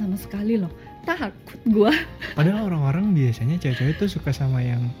 enggak sama sekali loh. Takut gue. Padahal orang-orang biasanya cewek-cewek tuh suka sama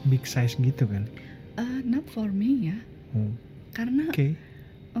yang big size gitu kan? Not for me ya. Karena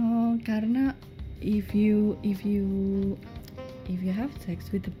karena if you have sex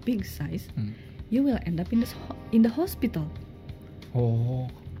with a big size, you will end up in the hospital. Oh.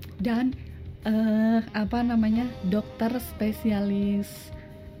 Dan dokter spesialis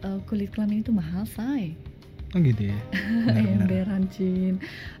kulit kelamin itu mahal, say. Oh gitu ya. Emberan, Cin.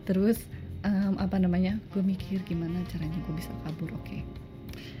 Terus gue mikir gimana caranya gue bisa kabur. Oke.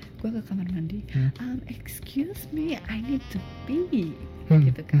 Gue ke kamar mandi. Excuse me, I need to pee.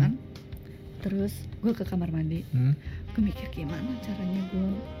 Gitu kan. Terus gue ke kamar mandi. Gue mikir gimana caranya gue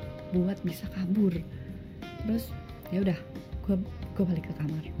buat bisa kabur. Terus ya udah, gue balik ke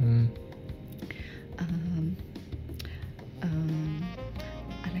kamar.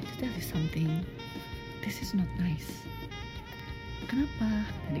 I'd like to tell you something. This is not nice. Kenapa?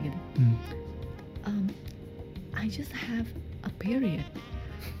 Tadi gitu. I just have a period.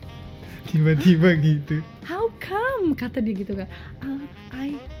 Tiba-tiba gitu. How come? Kata dia gitu kan.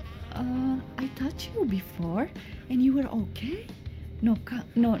 I touched you before and you were okay. No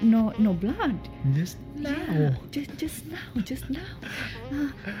blood. Just now. Yeah, just now.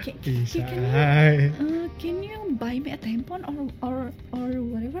 Can you buy me a tampon or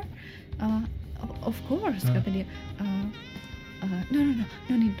whatever? Of course, kata dia. No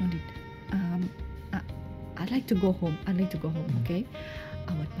need. I'd like to go home. Okay?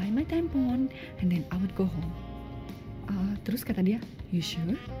 I would buy my tampon and then I would go home. Terus kata dia, you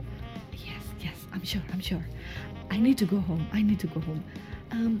sure? Yes, I'm sure. I need to go home. I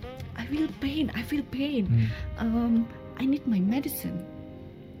feel pain. I need my medicine.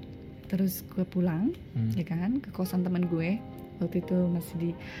 terus gue pulang ya kan ke kosan teman gue. Waktu itu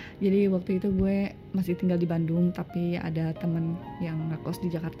jadi waktu itu gue masih tinggal di Bandung, tapi ada temen yang ngekos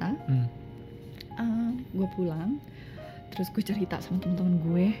di Jakarta. Gue pulang, terus gue cerita sama teman-teman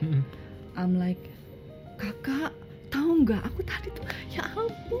gue. I'm like, kakak tahu nggak, aku tadi tuh ya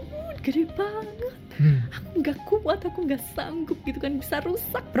ampun gede banget, aku nggak kuat, aku nggak sanggup gitu kan, bisa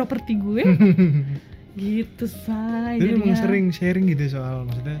rusak properti gue. Gitu say. Jadi emang sering sharing gitu soal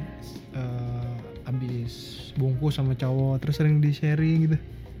maksudnya abis bungkus sama cowok terus sering di sharing gitu.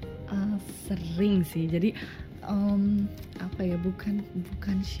 Sering sih, jadi apa ya, bukan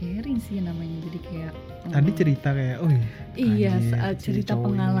sharing sih namanya, jadi kayak tadi cerita kayak iya anjir, cerita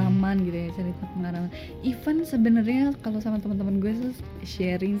pengalaman gitu ya, cerita pengalaman. Even sebenarnya kalau sama teman-teman gue tuh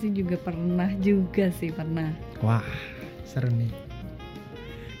sharing sih juga pernah. Wah seru nih.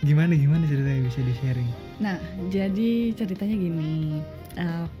 Gimana ceritanya bisa di sharing? Nah jadi ceritanya gini.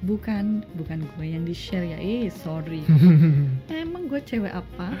 Bukan gue yang di share ya, sorry. Emang gue cewek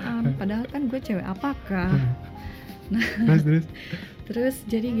apaan? Padahal kan gue cewek apakah? Nah, terus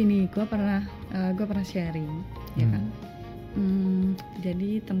jadi gini, gue pernah sharing, ya kan?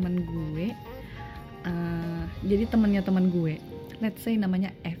 Jadi teman gue, jadi temannya teman gue, let's say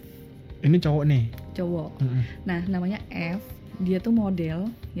namanya F. Ini cowok nih? Cowok. Nah, namanya F. Dia tuh model,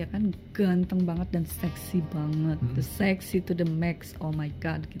 ya kan, ganteng banget dan seksi banget, the sexy to the max, oh my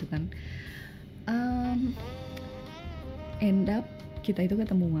god, gitu kan. End up kita itu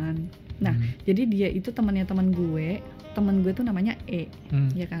ketemuan. Nah, jadi dia itu temannya teman gue tuh namanya E,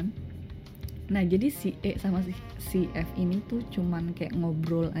 ya kan. Nah, jadi si E sama si F ini tuh cuman kayak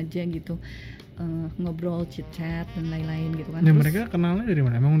ngobrol aja gitu. Ngobrol, chit-chat dan lain-lain gitu kan. Nah, mereka kenalnya dari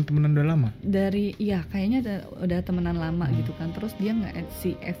mana? Emang temenan udah lama? Iya kayaknya udah temenan lama gitu kan. Terus dia nge-add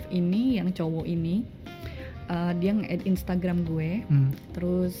si F ini, yang cowok ini, dia nge-add Instagram gue.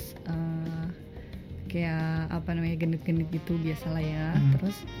 Terus kayak apa namanya, genit-genit gitu biasalah ya.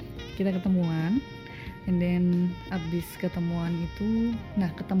 Terus kita ketemuan, and then abis ketemuan itu,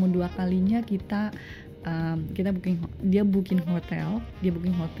 nah ketemu 2 kalinya kita dia booking hotel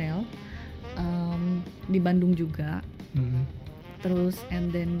di Bandung juga. Terus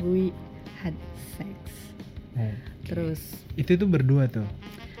and then we had sex. Terus itu tuh berdua tuh?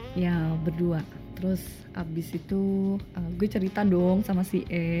 Ya berdua. Terus abis itu gue cerita dong sama si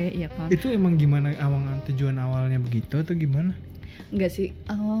E, ya kan. Itu emang gimana tujuan awalnya begitu atau gimana? Enggak sih,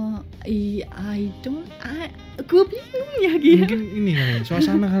 gue bingung ya gitu. Mungkin ini kali ya,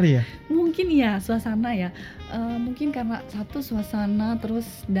 suasana kali ya? Mungkin ya, suasana ya. Mungkin karena satu suasana, terus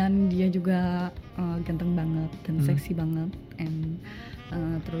dan dia juga ganteng banget dan seksi banget, and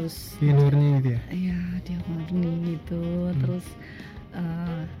terus luarnya gitu ya? Iya, dia horny gitu. Terus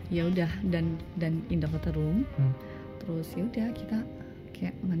ya udah dan in the hotel room. Terus ya udah kita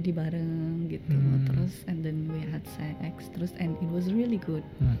kayak mandi bareng gitu. Terus and then we had sex, terus and it was really good.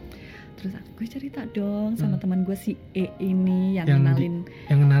 Terus gue cerita dong sama teman gue si E ini yang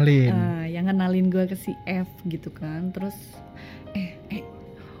ngenalin gue ke si F gitu kan. Terus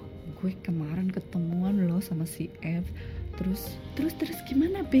gue kemarin ketemuan loh sama si F. Terus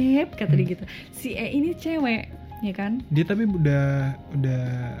gimana beb, kata dia gitu. Si E ini cewek, ya kan? Dia tapi udah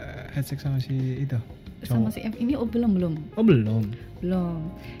had sex sama si itu? Sama si F ini belum. Oh belum.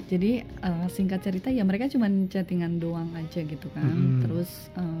 Jadi singkat cerita ya mereka cuma chattingan doang aja gitu kan. Terus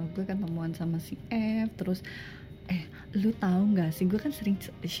gue ketemuan sama si F. Terus lu tahu nggak sih, gue kan sering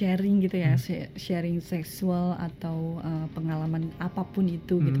sharing gitu ya, sharing seksual atau pengalaman apapun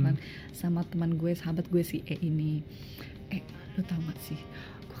itu gitu kan sama teman gue, sahabat gue si E ini. Lu tahu nggak sih,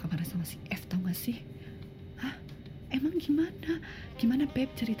 gue kemarin sama si F, tahu nggak sih? Emang gimana beb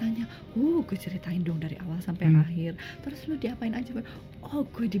ceritanya? Gue ceritain dong dari awal sampai akhir. Terus lu diapain aja beb?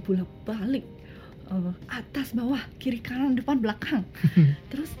 Gue dibulak balik, atas bawah kiri kanan depan belakang.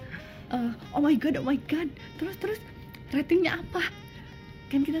 Terus oh my god. Terus ratingnya apa?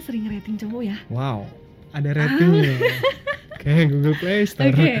 Kan kita sering rating cowok ya. Wow, ada ratingnya. Kayak Google Play Store.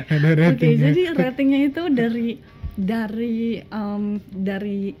 Ada ratingnya. Jadi ratingnya itu dari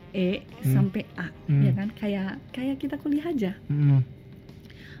E sampai A, ya kan, kayak kita kuliah aja.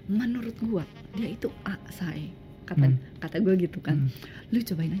 Menurut gua dia itu A, say, kata gue gitu kan. Lu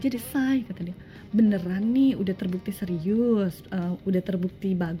cobain aja deh, say, kata dia. Beneran nih, udah terbukti serius, udah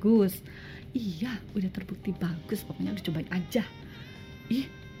terbukti bagus. Iya, udah terbukti bagus, pokoknya lu cobain aja. Ih,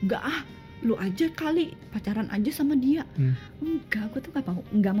 enggak lu aja kali pacaran aja sama dia. Enggak, gue tuh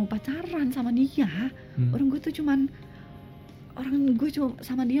nggak mau pacaran sama dia. Orang gue cuma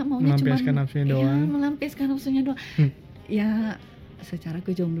sama dia maunya cuma melampiaskan nafsunya doang. Ya secara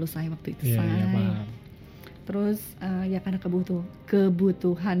gue jomblo, say, waktu itu, say. Terus ya karena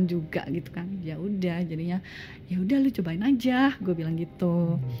kebutuhan juga gitu kan. Ya udah jadinya ya udah lu cobain aja, gue bilang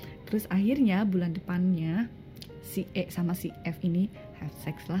gitu. Terus akhirnya bulan depannya si E sama si F ini have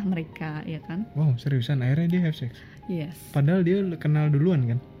sex lah mereka, ya kan. Wow, seriusan akhirnya dia have sex? Yes. Padahal dia kenal duluan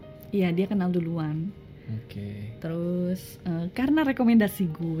kan? Iya, dia kenal duluan. Oke. Terus karena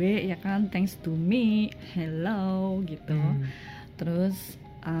rekomendasi gue, ya kan, thanks to me, hello gitu. Terus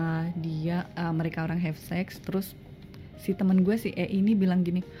mereka orang have sex. Terus si teman gue si E ini bilang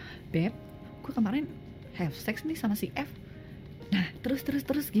gini, Beb, gue kemarin have sex nih sama si F. Nah terus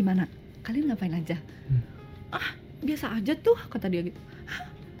gimana? Kalian ngapain aja? Biasa aja tuh, kata dia gitu. Hah,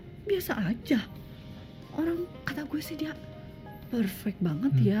 biasa aja? Orang kata gue sih dia perfect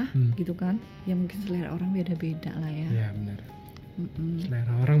banget ya, gitu kan. Ya mungkin selera orang beda-beda lah ya. Iya benar.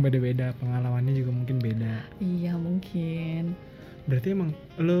 Selera orang beda-beda, pengalamannya juga mungkin beda. Iya mungkin. Berarti emang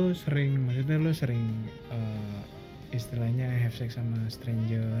lo sering istilahnya have sex sama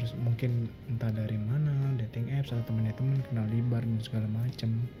strangers, mungkin entah dari mana, dating apps atau temennya temen, kenal di bar dan segala macem.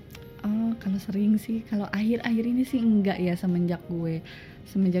 Kalau sering sih, kalau akhir-akhir ini sih enggak ya, semenjak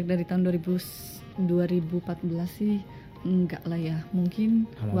dari tahun 2014 sih enggak lah ya, mungkin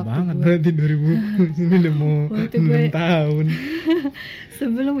lama waktu banget gue, berarti 2000 ini udah mau 6 tahun.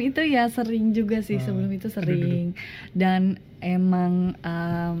 Sebelum itu ya sering juga sih, sebelum itu sering. Dan emang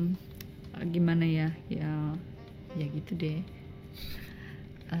gimana ya gitu deh.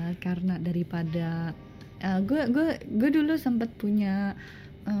 Karena daripada gue dulu sempat punya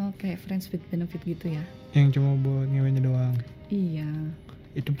kayak friends with benefit gitu ya. Yang cuma buat ngewenya doang. Iya.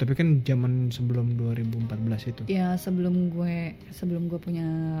 Itu tapi kan zaman sebelum 2014 itu. Ya sebelum gue punya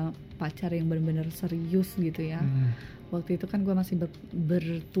pacar yang benar-benar serius gitu ya. Waktu itu kan gue masih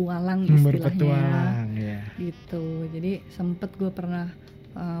bertualang istilahnya. Berpetualang ya. Gitu. Jadi sempet gue pernah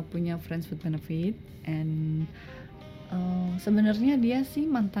punya friends with benefit, and sebenarnya dia sih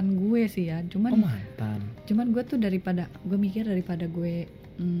mantan gue sih ya. Cuman gue tuh daripada gue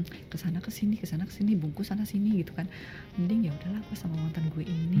kesana kesini bungkus sana sini gitu kan, mending ya udahlah gue sama mantan gue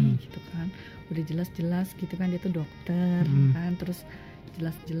ini gitu kan, udah jelas gitu kan, dia tuh dokter kan, terus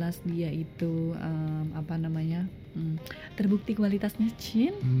jelas dia itu terbukti kualitasnya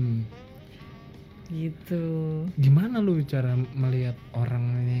Chin gitu. Gimana lu cara melihat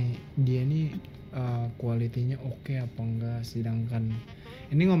orang dia ini kualitinya oke apa enggak, sedangkan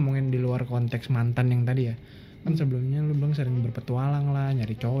ini ngomongin di luar konteks mantan yang tadi ya kan, sebelumnya lu bilang sering berpetualang lah,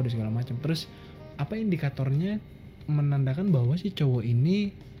 nyari cowok dan segala macam. Terus apa indikatornya menandakan bahwa si cowok ini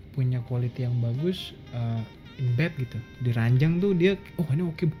punya quality yang bagus in bed gitu, di ranjang tuh dia ini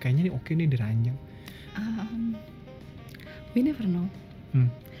oke, kayaknya nih oke nih di ranjang. We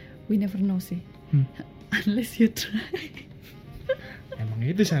never know sih. Unless you try. Emang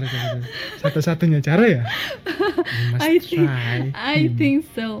itu satu-satunya cara ya? I think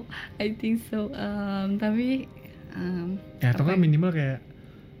so. Tapi ya atau kan minimal kayak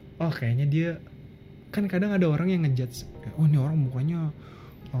kayaknya dia kan, kadang ada orang yang ngejudge, ini orang mukanya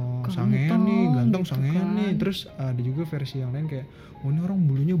sangean nih, ganteng gitu sangean kan nih. Terus ada juga versi yang lain kayak ini orang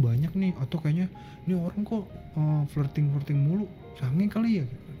bulunya banyak nih, atau kayaknya ini orang kok flirting mulu, sange kali ya.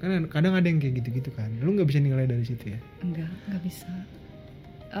 Kan kadang ada yang kayak gitu-gitu kan. Lu nggak bisa nilai dari situ ya? Nggak bisa.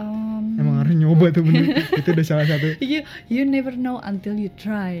 Emang harus nyoba tuh bener. Itu udah salah satu. You never know until you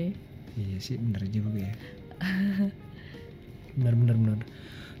try. Iya sih, bener juga ya. Bener.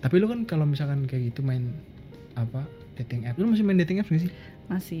 Tapi lu kan kalau misalkan kayak gitu main dating app, lu masih main dating apps gak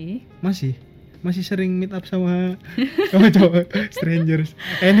sih? Masih sering meet up sama cowok strangers.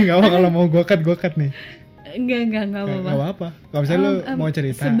 Ini nggak apa kalau mau go cut nih. Enggak apa-apa. Kalau misalnya lu mau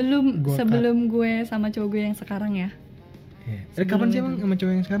cerita sebelum gue sama cowok gue yang sekarang ya. Kapan sih emang sama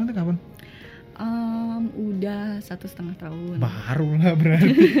cowok yang sekarang tuh kapan? Udah 1,5 tahun. Baru lah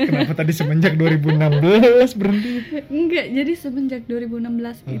berarti. Kenapa tadi semenjak 2016 berhenti? Enggak, jadi semenjak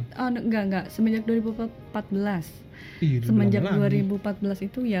 2016 enggak, semenjak 2014. Semenjak 2014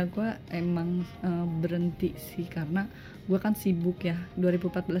 itu ya gue emang berhenti sih, karena gue kan sibuk ya.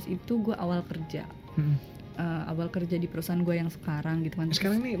 2014 itu gue awal kerja. Awal kerja di perusahaan gue yang sekarang gitu kan.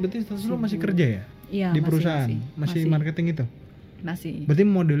 Sekarang nih berarti status lo masih kerja ya? Iya, di perusahaan masih marketing itu? Masih. Berarti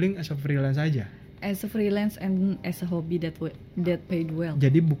modeling as a freelance aja? As a freelance and as a hobby that paid well.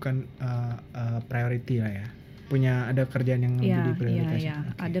 Jadi bukan priority lah ya? Ada kerjaan yang lebih prioritas?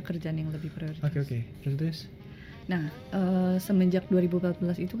 Iya, ada kerjaan yang lebih prioritas. Oke. Terus? Nah, semenjak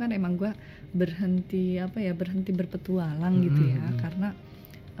 2014 itu kan emang gue berhenti berpetualang gitu ya,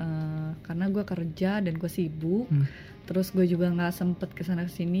 karena gue kerja dan gue sibuk. Terus gue juga nggak sempet kesana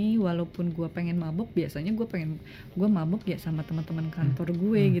kesini, walaupun gue pengen mabuk, biasanya gue mabuk ya sama teman-teman kantor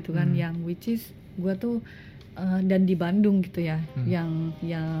gue gitu kan, yang which is gue tuh dan di Bandung gitu ya, yang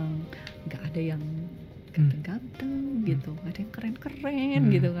nggak ada yang ganteng-ganteng gitu, nggak ada yang keren-keren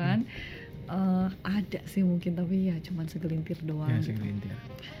gitu kan. Ada sih mungkin, tapi ya cuman segelintir doang. Ya, segelintir.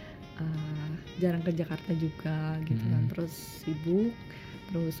 Jarang ke Jakarta juga gitu kan, terus sibuk,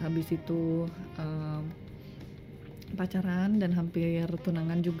 terus habis itu pacaran dan hampir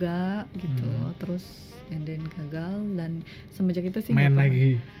tunangan juga gitu, terus and then gagal, dan semenjak itu sih main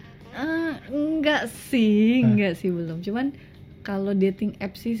lagi. Enggak sih belum. Cuman kalau dating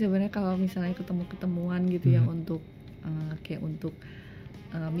app sih sebenarnya kalau misalnya ketemuan gitu ya, untuk kayak untuk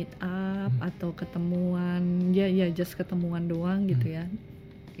meet up atau ketemuan ya just ketemuan doang gitu ya.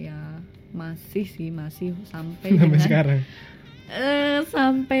 Ya masih sampai dengan sekarang.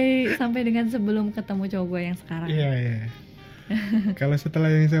 Sampai dengan sebelum ketemu cowok gue yang sekarang. Iya. Kalau setelah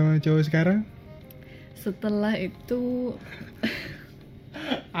yang sama cowok sekarang? Setelah itu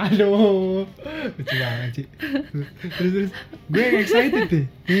aduh, lucu banget sih. Terus gue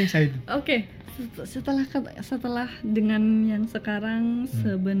excited. Oke. Setelah dengan yang sekarang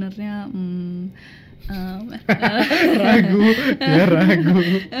sebenarnya ragu.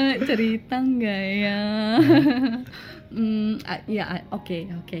 Cerita nggak ya? Ya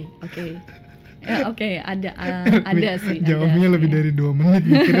oke. Oke, ada sih. Jawabnya lebih dari 2 menit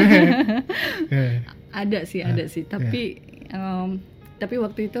mikirnya. Ada sih. Tapi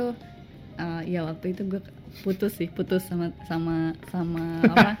waktu itu waktu itu gue putus sama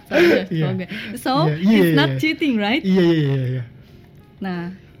apa? So it's not cheating, right? Iya.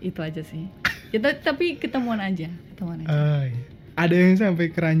 Nah, itu aja sih. Tapi ketemuan aja. Ada yang sampai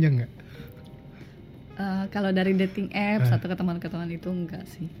keranjang nggak? Kalau dari dating apps atau ketemuan itu enggak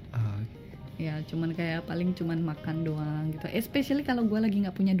sih. Ya cuman kayak paling cuman makan doang gitu. Especially kalau gue lagi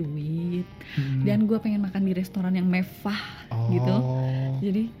nggak punya duit dan gue pengen makan di restoran yang mewah gitu.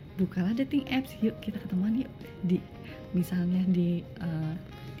 Jadi bukalah dating apps, yuk kita ketemuan yuk misalnya di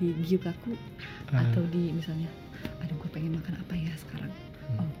Gyukaku atau di misalnya, aduh gue pengen makan apa ya sekarang.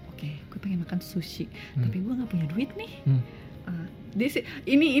 Oke, gue pengen makan sushi, tapi gue nggak punya duit nih.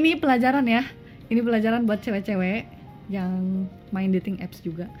 Ini pelajaran ya. Ini pelajaran buat cewek-cewek yang main dating apps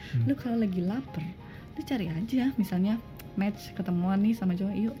juga. Lu kalau lagi lapar, lu cari aja misalnya match ketemuan nih sama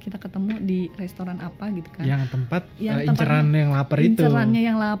cowok, yuk kita ketemu di restoran apa gitu kan. Yang tempat inceran yang lapar itu. Incerannya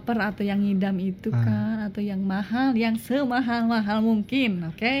yang lapar atau yang ngidam itu kan, atau yang mahal, yang semahal-mahal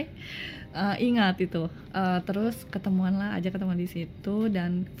mungkin, oke? Ingat itu. Terus ketemu di situ,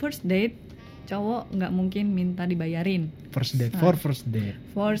 dan first date cowok nggak mungkin minta dibayarin. First date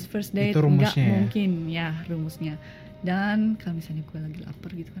Itu nggak mungkin ya rumusnya. Dan kalau misalnya gue lagi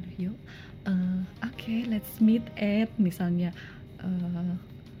lapar gitu kan, yuk oke, let's meet at misalnya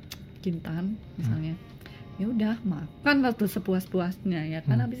Kintan misalnya. Ya udah, makan waktu sepuas-puasnya ya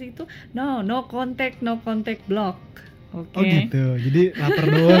kan. Habis itu no contact block. Oke. Oh gitu. Jadi lapar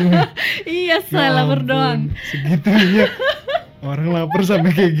doang. Iya, saya lapar doang. Segitunya. Orang lapar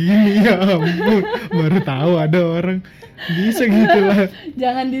sampai kayak gini, ya ampun. Baru tahu ada orang bisa gitu lah.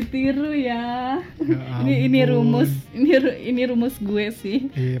 Jangan ditiru ya. Ini rumus gue sih.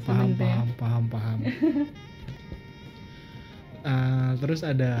 Iya, paham. Terus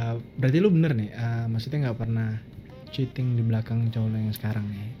ada, berarti lu bener nih, maksudnya nggak pernah cheating di belakang cowok yang sekarang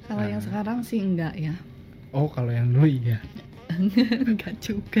nih? Kalau yang sekarang sih enggak ya. Oh, kalau yang dulu iya. Enggak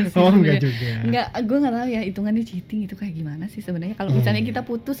juga sih. Oh, enggak juga. Enggak, gue nggak tahu ya hitungannya cheating itu kayak gimana sih sebenarnya. Kalau misalnya kita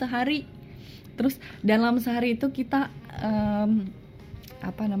putus sehari, terus dalam sehari itu kita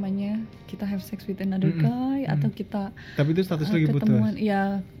kita have sex with another guy atau kita. Tapi itu status lagi ketemuan, putus.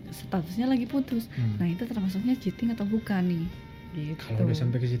 Ya statusnya lagi putus. Nah itu termasuknya cheating atau bukan nih? Gitu. Kalau udah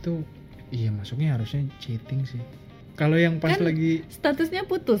sampai ke situ, iya masuknya harusnya cheating sih. Kalau yang pas kan lagi statusnya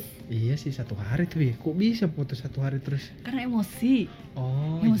putus. Iya sih, 1 hari tuh ya. Kok bisa putus 1 hari terus? Karena emosi.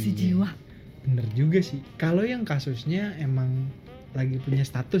 Oh, emosi jiwa. Bener juga sih. Kalau yang kasusnya emang lagi punya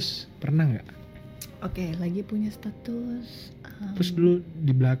status, pernah nggak? Oke, lagi punya status. Terus dulu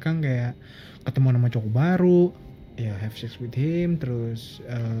di belakang kayak ketemu sama cowok baru, ya have sex with him, terus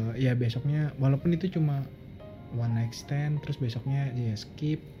ya besoknya walaupun itu cuma one night stand, terus besoknya ya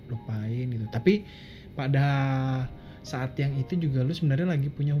skip, lupain gitu. Tapi pada saat yang itu juga lu sebenarnya lagi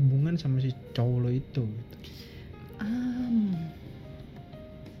punya hubungan sama si cowok lo itu gitu.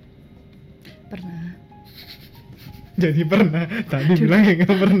 Pernah. Jadi pernah, tadi bilang ya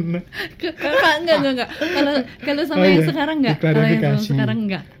nggak pernah. Enggak. Kalau sama yang sekarang enggak. Kalau yang sekarang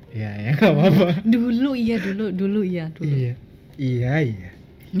enggak. Ya nggak apa-apa. Dulu iya. Iya.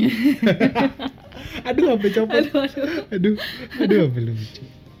 Aduh sampai copot. Aduh sampai lucu.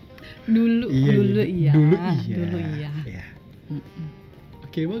 Dulu iya. Dulu iya. Iya.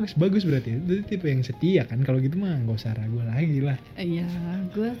 Oke, bagus berarti. Itu tipe yang setia kan. Kalau gitu mah nggak usah ragu lagi lah. Iya,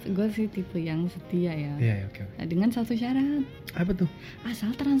 gue sih tipe yang setia ya. Iya, oke. Nah, dengan satu syarat. Apa tuh?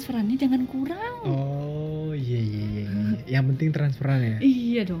 Asal transferannya jangan kurang. Oh, iya. Yang penting transferan ya.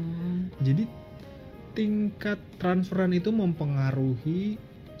 Iya dong. Jadi tingkat transferan itu mempengaruhi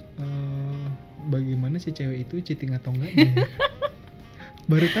bagaimana si cewek itu cheating atau enggak.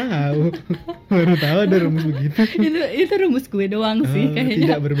 Baru tahu ada rumus begitu. itu rumus gue doang sih kayaknya.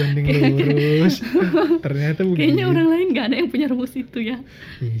 Tidak berbanding lurus. Ternyata begitu. Kayaknya orang lain nggak ada yang punya rumus itu ya.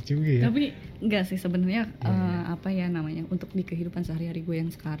 Iya juga ya. Tapi nggak sih sebenarnya apa ya namanya, untuk di kehidupan sehari-hari gue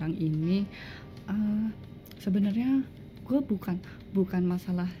yang sekarang ini sebenarnya gue bukan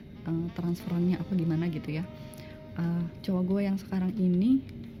masalah transferannya apa gimana gitu ya. Cowok gue yang sekarang ini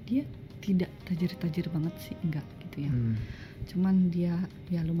dia tidak tajir banget sih, enggak gitu ya. Cuman dia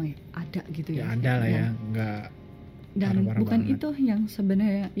ya lumayan ada gitu ya. Ya ada lah ya, enggak. Dan parah-parah bukan banget. itu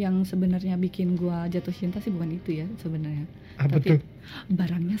yang sebenarnya bikin gua jatuh cinta sih, bukan itu ya sebenarnya. Apa Tapi tuh?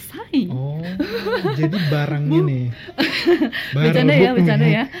 barangnya say. Oh, jadi barangnya nih. Bercanda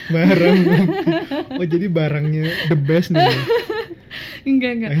ya. Barang. Oh, jadi barangnya the best nih.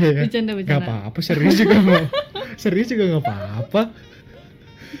 Enggak. Iya. Bercanda. Gak apa-apa, serius juga gak apa-apa.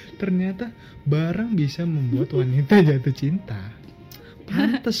 Ternyata barang bisa membuat wanita jatuh cinta.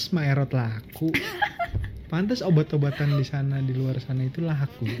 Pantes Maerot laku. Pantes obat-obatan di luar sana itu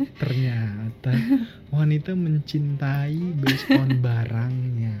laku. Ternyata wanita mencintai based on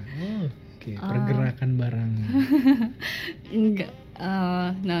barangnya. Oke, pergerakan barangnya. Enggak.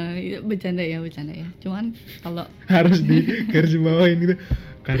 Nah, bercanda ya. Cuman kalau Harus di garis bawahin gitu.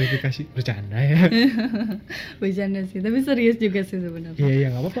 Klarifikasi, bercanda ya. bercanda sih, tapi serius juga sih sebenarnya.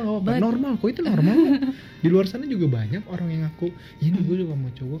 Iya, nggak apa-apa. Normal kok, itu normal. Di luar sana juga banyak orang yang ngaku, ini gue juga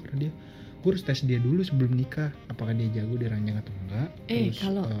mau cowok karena gue harus tes dia dulu sebelum nikah, apakah dia jago di ranjang atau enggak.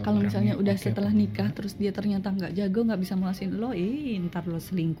 Kalau misalnya udah setelah nikah enggak. terus dia ternyata nggak jago, nggak bisa muasin lo, ntar lo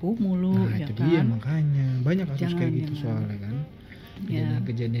selingkuh mulu. Nah, ya itu kan? dia makanya banyak kasus kayak gitu Jangan. soalnya kan. Ya.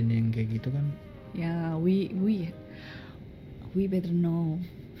 Kejadian yang kayak gitu kan. Ya, we better know.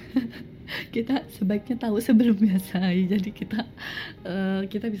 Kita sebaiknya tahu sebelum biasai. Jadi kita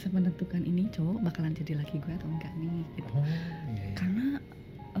bisa menentukan ini cowok bakalan jadi laki gue atau enggak nih gitu. Oh, iya. Karena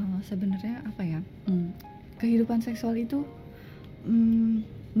sebenarnya apa ya, kehidupan seksual itu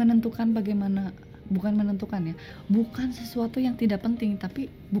menentukan bagaimana, bukan menentukan ya, bukan sesuatu yang tidak penting, tapi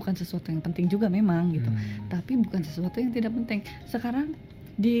bukan sesuatu yang penting juga memang gitu. Tapi bukan sesuatu yang tidak penting. Sekarang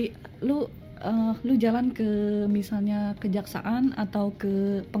lu jalan ke misalnya kejaksaan atau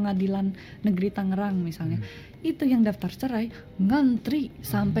ke pengadilan negeri Tangerang misalnya, itu yang daftar cerai ngantri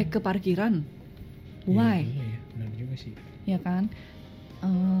sampai ke parkiran. Why? Iya, benar juga sih. Ya kan?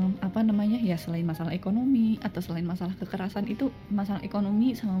 Apa namanya ya, selain masalah ekonomi atau selain masalah kekerasan, itu masalah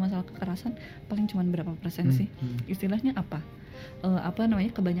ekonomi sama masalah kekerasan paling cuman berapa persen sih? Istilahnya apa? Apa namanya,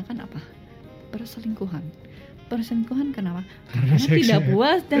 kebanyakan apa? Perselingkuhan kenapa? Karena tidak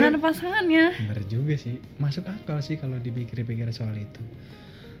puas dengan pasangannya. Benar juga sih, masuk akal sih kalau dipikir-pikir soal itu.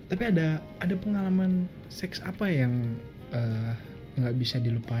 Tapi ada pengalaman seks apa yang nggak bisa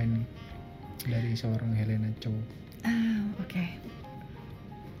dilupain dari seorang Helena Chow? Oke.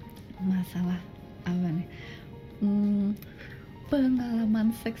 Masalah apa nih?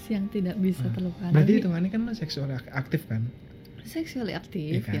 Pengalaman seks yang tidak bisa terlupakan. Berarti hitungannya kan lo seksual aktif kan? Seksually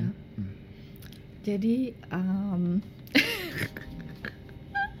aktif, Iya kan? ya. Jadi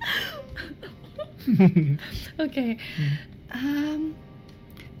oke.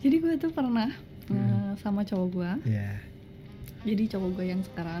 Jadi gue tuh pernah sama cowok gue. Iya. Jadi cowok gue yang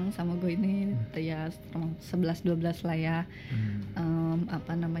sekarang sama gue ini ya 11-12 lah ya.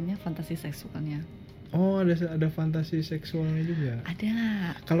 Apa namanya, fantasi seksualnya. Oh, ada fantasi seksualnya juga.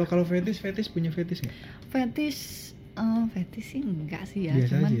 Ada. Kalau fetish punya fetish nggak? Fetish sih enggak sih ya.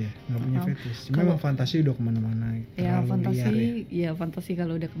 Biasa Cuman aja ya, nggak punya fetish. Cuma kalau- emang fantasi udah kemana-mana. Ya terlalu fantasi, liar fantasi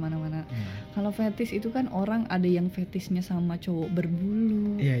kalau udah kemana-mana. ya. Kalau fetish itu kan orang ada yang fetishnya sama cowok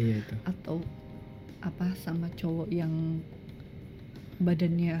berbulu, Iya itu. atau apa sama cowok yang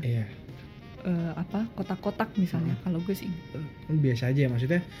badannya Iya. kotak-kotak misalnya. Kalau gue sih Biasa aja,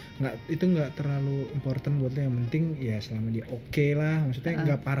 maksudnya nggak terlalu important buat lo. Yang penting ya selama dia oke lah, maksudnya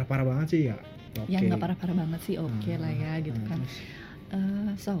nggak parah-parah banget sih ya. Oke. yang nggak parah-parah banget sih oke lah ya gitu kan.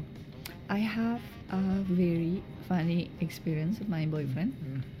 Terus, So I have a very funny experience with my boyfriend.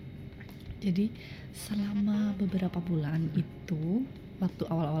 Jadi selama beberapa bulan itu, waktu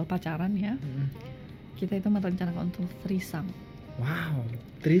awal-awal pacaran ya, kita itu merencanakan untuk threesome. wow,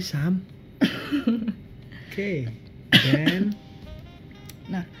 threesome. Oke. Dan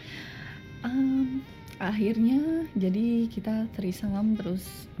akhirnya jadi kita threesome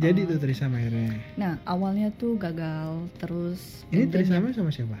terus. jadi tuh threesome akhirnya. Nah awalnya tuh gagal terus. Ini and then threesome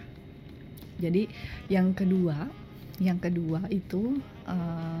sama siapa? Jadi yang kedua itu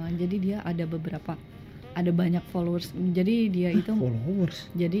jadi dia ada banyak followers. Jadi dia itu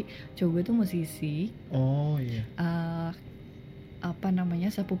Followers. jadi cowok itu musisi. Oh iya.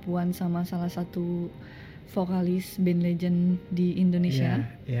 Sepupuan sama salah satu vokalis band legend di Indonesia.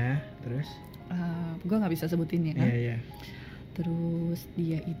 Ya, terus? Gue nggak bisa sebutin ya. Iya. Terus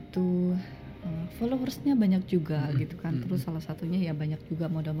dia itu followersnya banyak juga gitu kan. Terus salah satunya ya banyak juga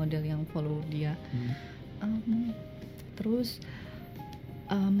model-model yang follow dia. Terus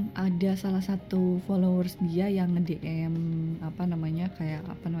ada salah satu followers dia yang nge-DM kayak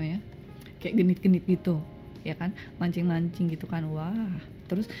genit-genit gitu, ya kan, mancing-mancing gitu kan. Wah,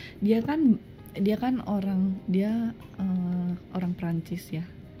 terus dia kan orang Prancis ya.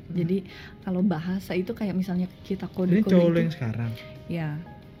 Jadi kalau bahasa itu kayak misalnya kita kode-kode Ini cowok itu, yang sekarang. ya,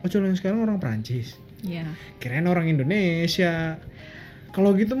 Oh, cowok yang sekarang orang Prancis. ya. Kirain orang Indonesia.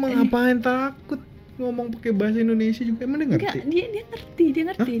 Kalau gitu mah ngapain takut ngomong pakai bahasa Indonesia juga, emang dia ngerti? Enggak, dia ngerti. Hah, dia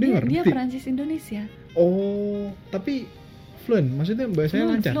ngerti? Dia Prancis Indonesia. Oh, tapi fluent, maksudnya bahasanya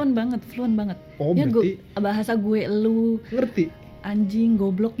lancar. Fluent banget. Oh, Dia berarti bahasa gue, lu, ngerti. anjing,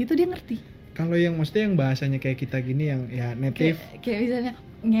 goblok gitu dia ngerti. Kalau yang maksudnya yang bahasanya kayak kita gini yang ya native. Kayak misalnya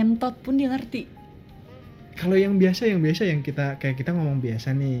ngentot pun dia ngerti. Kalau yang biasa yang kita ngomong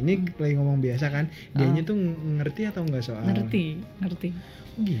biasa nih. Ini lagi ngomong biasa kan. Dianya tuh ngerti atau enggak soal? Ngerti.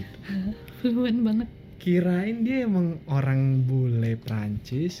 Gitu. Fluent banget. Kirain dia emang orang bule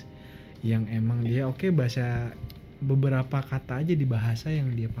Prancis yang emang dia bahasa beberapa kata aja di bahasa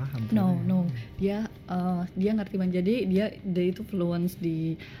yang dia paham. No. Dia ngerti banget. Jadi dia itu fluent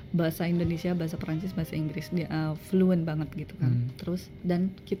di bahasa Indonesia, bahasa Perancis, bahasa Inggris. Dia fluent banget gitu kan. Terus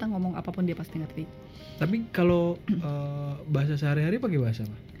dan kita ngomong apapun dia pasti ngerti. Tapi kalau bahasa sehari-hari pakai bahasa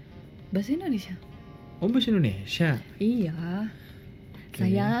apa? Bahasa Indonesia. Oh, bahasa Indonesia. Iya.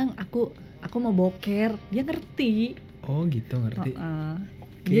 Sayang, aku mau boker. Dia ngerti. Oh, gitu, ngerti.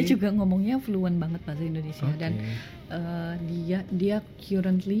 Dia juga ngomongnya fluent banget bahasa Indonesia. Dan dia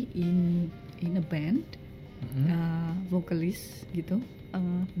currently in a band, vokalis gitu,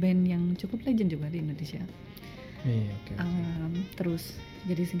 band yang cukup legend juga di Indonesia. Iya, Terus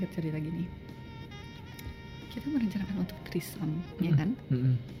jadi singkat cerita gini, kita merencanakan untuk threesome, ya kan?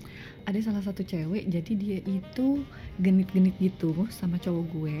 Ada salah satu cewek, jadi dia itu genit-genit gitu sama cowok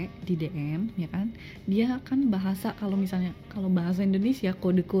gue di DM, ya kan? Dia kan kalau bahasa Indonesia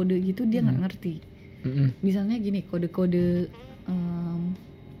kode-kode gitu dia nggak ngerti. Misalnya gini, kode-kode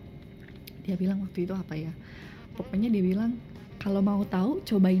dia bilang waktu itu apa ya? Pokoknya dia bilang kalau mau tahu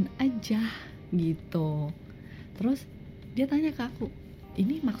cobain aja gitu. Terus dia tanya ke aku,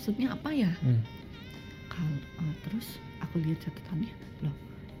 ini maksudnya apa ya? Terus aku lihat catatannya, loh.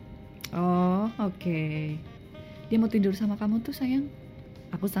 Oh, oke. Dia mau tidur sama kamu tuh sayang.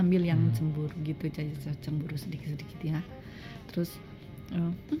 Aku sambil yang cemburu gitu, cemburu sedikit-sedikit ya. Terus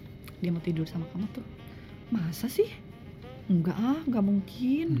dia mau tidur sama kamu tuh. Masa sih? Enggak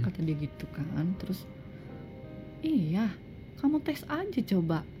mungkin, kata dia gitu kan. Terus iya, kamu tes aja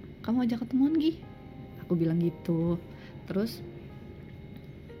coba. Kamu ajak ketemuan Gi. Aku bilang gitu. Terus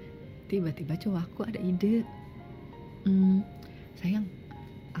tiba-tiba cowok aku ada ide. Sayang,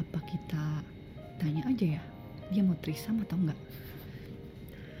 apa kita tanya aja ya, dia mau threesome atau enggak?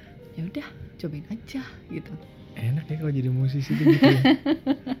 Ya udah, cobain aja gitu. Enak ya kalau jadi musisi tuh gitu ya.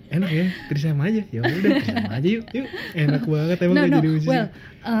 Enak ya, threesome aja. Ya udah, threesome aja yuk. Enak banget emang kalau jadi musisi. Well,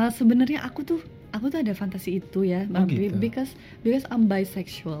 sebenarnya aku tuh ada fantasi itu ya, Bang, gitu. because I'm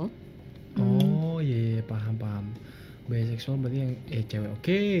bisexual. Oh iya, paham. Bisexual berarti yang cewek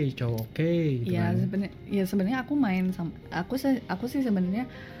oke, cowok oke gitu Ya, kan. sebenarnya aku main sama aku sih sebenarnya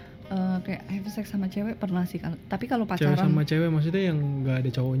kayak have sex sama cewek pernah sih kan. Tapi kalau pacaran Cewek sama cewek maksudnya yang enggak ada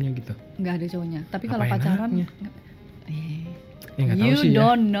cowoknya gitu. Enggak ada cowoknya. Tapi kalau Apa pacaran enaknya? Ya enggak tahu you sih ya.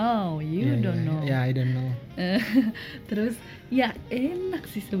 don't know. Ya, I don't know. Terus ya enak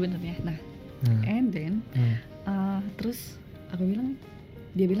sih sebenarnya. Nah, and then terus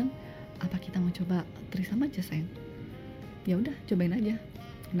dia bilang apa kita mau coba threesome aja sayang? Ya udah, cobain aja.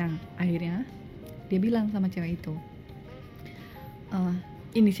 Nah, akhirnya dia bilang sama cewek itu,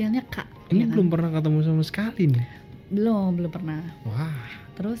 inisialnya Kak. Ini ya kan? belum pernah ketemu sama sekali nih. Belum pernah. Wah.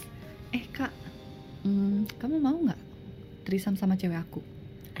 Terus Kak, kamu mau nggak threesome sama cewek aku?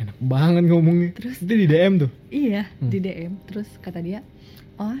 Enak banget ngomongnya. Terus itu di DM tuh. Iya, di DM. Terus kata dia,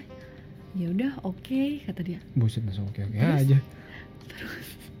 oh ya udah oke, kata dia. Buset, langsung oke aja.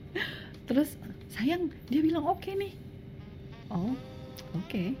 Terus sayang, dia bilang oke nih. Oh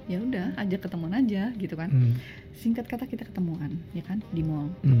oke, ya udah, ajak ketemuan aja gitu kan. Singkat kata kita ketemuan ya kan di mall.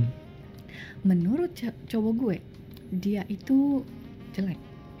 Menurut cowok gue, dia itu jelek.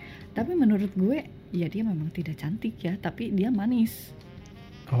 Tapi menurut gue, ya dia memang tidak cantik ya, tapi dia manis.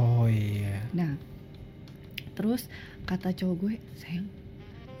 Oh iya. Nah, terus kata cowok gue, sayang,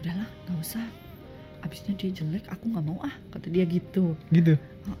 udahlah, nggak usah. Abisnya dia jelek, aku nggak mau ah, kata dia gitu. Gitu.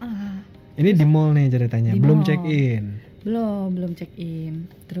 Ah. Ini di mall nih ceritanya, Di belum mall. check in. Belum check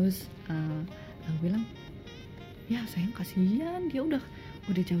in. Terus aku bilang, ya sayang kasihan, dia udah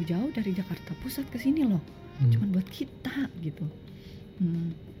jauh-jauh dari Jakarta Pusat ke sini loh, cuman buat kita gitu.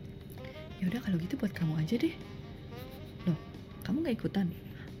 Ya udah kalau gitu buat kamu aja deh. Loh, kamu nggak ikutan?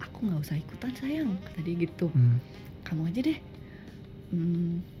 Aku nggak usah ikutan sayang, kata dia gitu. Kamu aja deh.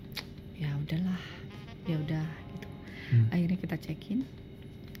 Ya udahlah, ya udah gitu. Akhirnya kita check in.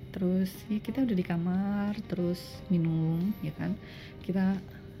 Terus ya kita udah di kamar, terus minum ya kan.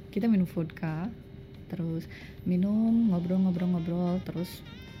 Kita minum vodka, terus minum, ngobrol, terus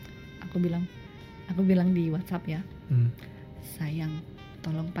aku bilang di WhatsApp ya, sayang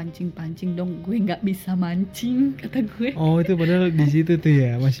tolong pancing dong, gue nggak bisa mancing, kata gue. Oh itu padahal di situ tuh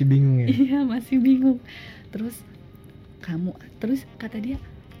ya masih bingung ya. Iya masih bingung. Terus kata dia,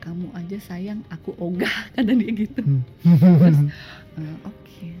 kamu aja sayang, aku ogah, kata dia gitu. Terus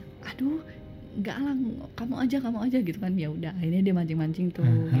oke, aduh nggak lah, kamu aja gitu kan. Ya udah akhirnya dia mancing tuh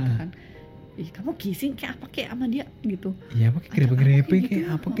gitu kan. Ih, kamu kissing kayak apa kayak sama dia gitu. Iya pakai grepe-grepe gitu.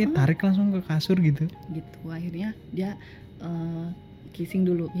 kayak apa kayak tarik langsung ke kasur gitu. Gitu akhirnya dia kissing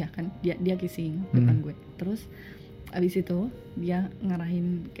dulu ya kan, dia kissing depan gue. Terus abis itu dia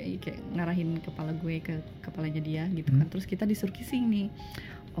ngarahin kayak ngarahin kepala gue ke kepalanya dia gitu kan. Terus kita disuruh kissing nih.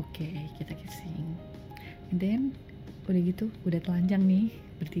 Oke, kita kissing. And then udah gitu, udah telanjang nih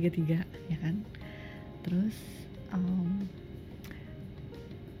bertiga-tiga ya kan. Terus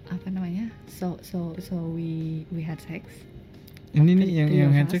apa namanya? So we had sex. Ini nih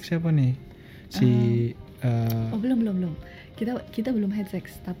yang head sex siapa nih? Oh belum. Kita belum head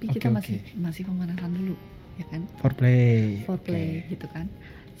sex, tapi kita masih pemanasan dulu, ya kan? Foreplay gitu kan.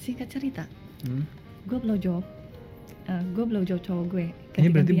 Singkat cerita, gue blowjob cowok gue.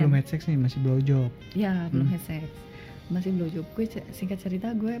 Ini berarti belum head sex nih, masih blowjob. Ya belum head sex, masih blowjob. Gue singkat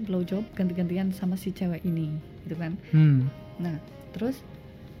cerita gue blowjob ganti-gantian sama si cewek ini, gitu kan? Nah terus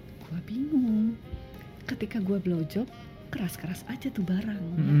gue bingung. Ketika gue blowjob keras-keras aja tuh barang,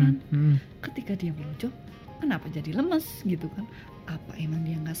 ya kan? Ketika dia blowjob, kenapa jadi lemes gitu kan? Apa emang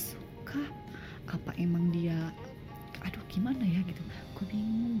dia nggak suka? Apa emang dia, aduh gimana ya gitu? Gue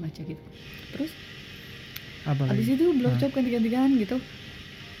bingung aja gitu. Terus abis itu blowjob ganti-gantian gitu.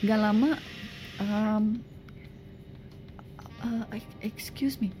 Gak lama,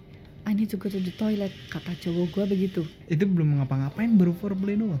 excuse me, I need to go to the toilet, kata cowok gue begitu. Itu belum ngapa-ngapain, baru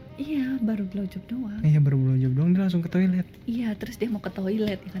foreplay doang? Iya, baru blowjob doang. Iya, baru blowjob doang, dia langsung ke toilet. Iya, terus dia mau ke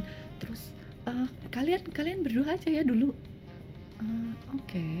toilet ya kan. Terus kalian berdua aja ya dulu.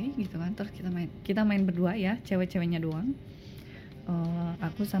 Oke, gitu kan. Terus kita main berdua ya, cewek-ceweknya doang.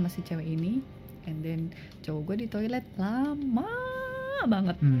 Aku sama si cewek ini, and then cowok gue di toilet lama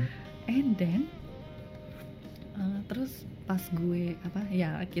banget. And then terus pas gue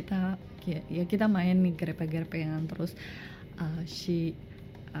kita main nih grepe-grepean, terus she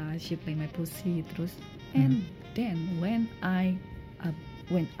play my pussy, terus and then when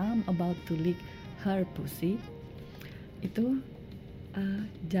I'm about to lick her pussy, itu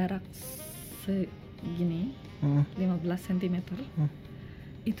jarak segini 15 cm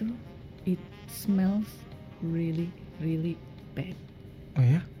itu it smells really really bad. Oh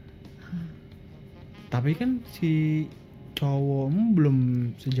ya? Tapi kan si cowokmu belum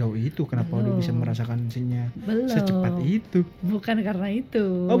sejauh itu, kenapa udah bisa merasakan sinya secepat itu? Bukan karena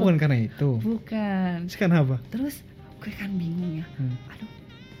itu. Oh bukan karena itu? Bukan. Sekarang apa? Terus gue kan bingung ya.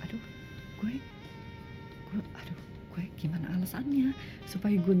 Gue gimana alasannya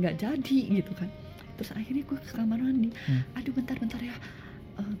supaya gue nggak jadi gitu kan. Terus akhirnya gue ke kamar mandi. Aduh bentar ya,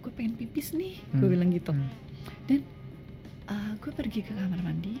 gue pengen pipis nih, gue bilang gitu. Dan gue pergi ke kamar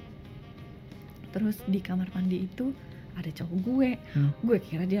mandi. Terus di kamar mandi itu ada cowok gue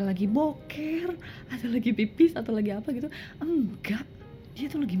kira dia lagi boker atau lagi pipis atau lagi apa gitu. Enggak, dia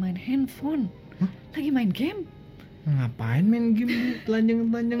tuh lagi main handphone, lagi main game. Ngapain main game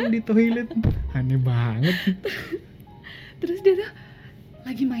telanjang-telanjang di toilet? Aneh banget. Terus dia tuh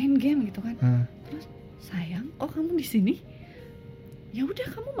lagi main game gitu kan. Terus sayang, kok kamu di sini? Ya udah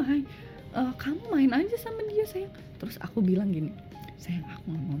kamu main aja sama dia sayang. Terus aku bilang gini, sayang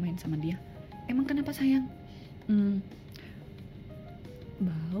aku nggak mau main sama dia. Emang kenapa sayang?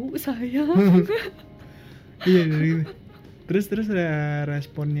 bau sayang. Iya dari terus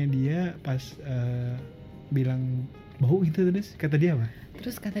responnya dia pas bilang bau gitu, terus kata dia apa?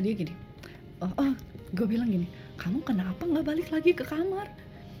 Terus kata dia gini, gue bilang gini, kamu kenapa nggak balik lagi ke kamar?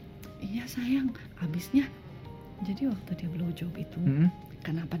 Iya sayang, abisnya. Jadi waktu dia blowjob itu,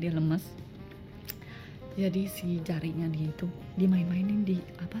 kenapa dia lemes? Jadi si jarinya dia itu dimain-mainin di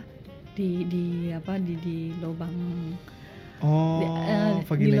lubang.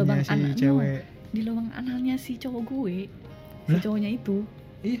 Vaginanya si cewek. Di lubang analnya si cowok gue. Si Lah? cowoknya itu.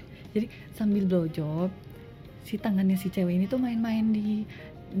 Iya. Jadi sambil blowjob, si tangannya si cewek ini tuh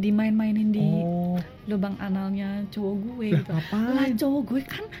dimain-mainin di lubang analnya cowok gue Lah, gitu. ngapain? Lah cowok gue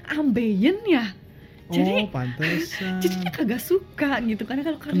kan ambeien ya. Jadi pantesan. jadinya kagak suka gitu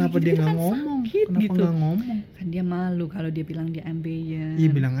karena kalau Kenapa gitu dia nggak kan ngomong? sakit Kenapa gitu. nggak ngomong? Kan dia malu kalau dia bilang dia ambeien.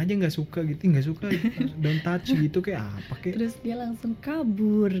 Iya bilang aja nggak suka gitu, nggak suka don't touch gitu kayak apa kayak. Terus dia langsung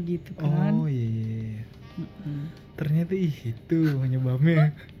kabur gitu kan. Oh iya. Ternyata itu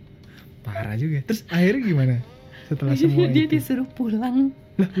penyebabnya. Parah juga. Terus akhirnya gimana? Setelah semua dia itu. disuruh pulang.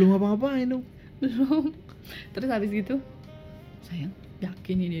 Lah belum ngapa-ngapain dong. Belum. Terus habis gitu, sayang,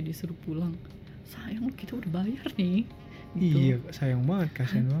 yakin nih dia disuruh pulang. Sayang, kita udah bayar nih. Gitu. Iya sayang banget,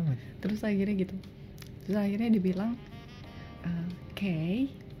 kasihan banget. Terus akhirnya gitu. Terus akhirnya dia bilang,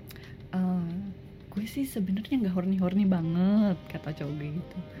 gue sih sebenarnya nggak horny banget, kata cowok gue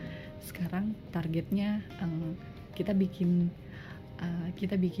gitu. Sekarang targetnya kita bikin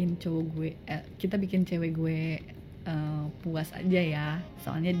cowok gue, kita bikin cewek gue puas aja ya.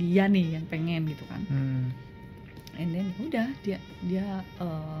 Soalnya dia nih yang pengen gitu kan. And then udah dia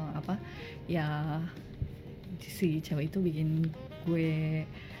si cewek itu bikin gue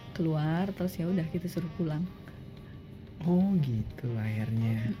keluar, terus ya udah kita suruh pulang. Oh gitu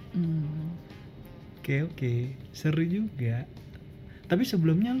akhirnya. Oke, seru juga. Tapi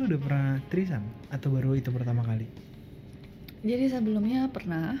sebelumnya lu udah pernah threesome atau baru itu pertama kali? Jadi sebelumnya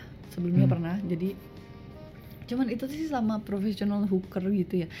pernah. Jadi cuman itu sih sama professional hooker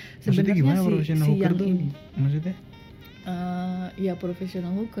gitu ya. Maksudnya gimana professional hooker tuh? Ini, maksudnya? Ya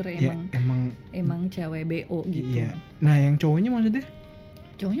professional hooker Ya, emang cewek BO gitu. Iya. Nah yang cowoknya maksudnya?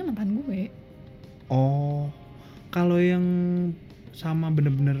 Cowoknya mantan gue. Oh, kalau yang sama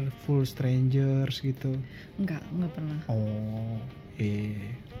bener-bener full strangers gitu? Enggak pernah. Oh,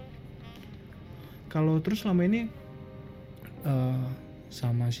 kalau terus selama ini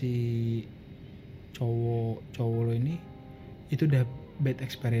sama si cowok lo ini itu udah bad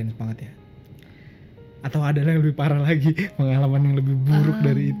experience banget ya? Atau ada yang lebih parah lagi, pengalaman yang lebih buruk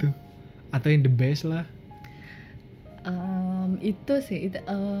dari itu? Atau yang the best lah? Itu sih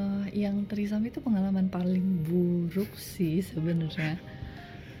yang threesome itu pengalaman paling buruk sih sebenarnya.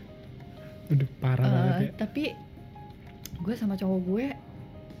 Udah parah banget ya. Tapi gue sama cowok gue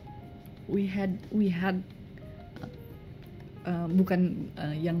we had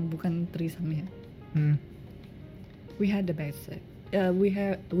bukan threesome ya. We had the best we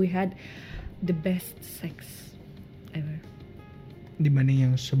had the best sex ever Dibanding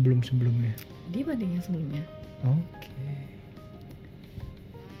yang sebelumnya. Oke.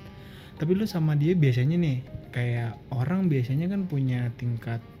 Tapi lu sama dia biasanya nih, kayak orang biasanya kan punya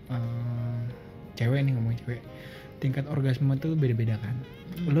tingkat cewek nih, ngomong cewek, tingkat orgasme tuh beda-beda kan.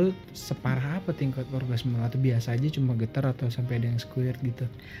 Lu separah apa tingkat orgasme? Atau biasa aja cuma getar atau sampai ada yang squirt gitu?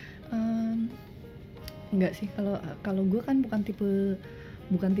 Enggak sih, kalau gue kan bukan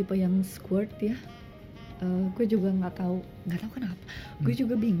tipe yang squirt ya. Gue juga nggak tahu kenapa. Gue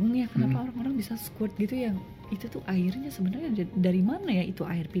juga bingung ya kenapa orang-orang bisa squirt gitu, yang itu tuh airnya sebenarnya dari mana ya? Itu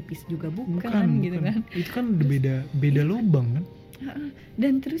air pipis juga bukan gitu kan? Itu kan beda lubang kan?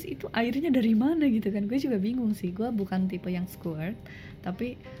 Dan terus itu airnya dari mana gitu kan? Gue juga bingung sih. Gue bukan tipe yang squirt,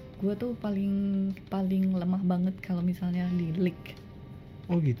 tapi gue tuh paling lemah banget kalau misalnya di lick.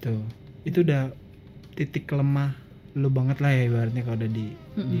 Oh gitu. Itu udah titik lemah lu banget lah ya ibaratnya kalau udah di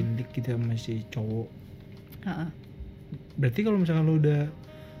lick gitu sama si cowok. Berarti kalau misalkan lu udah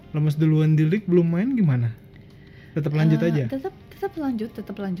lemes duluan di lick belum main gimana? Tetap lanjut aja? Tetap lanjut.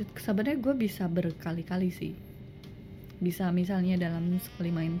 Sebenarnya gue bisa berkali-kali sih. Bisa misalnya dalam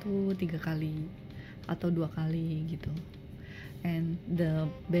sekali main tuh 3 kali atau 2 kali gitu. And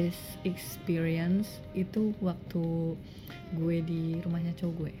the best experience itu waktu gue di rumahnya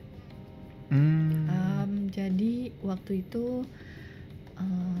cowok gue. Jadi waktu itu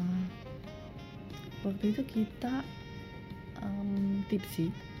kita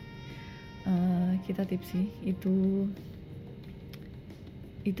tipsy.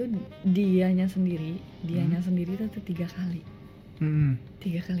 Itu dianya sendiri itu 3 kali.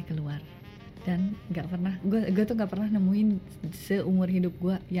 3 kali keluar. Dan nggak pernah, gue tuh nggak pernah nemuin seumur hidup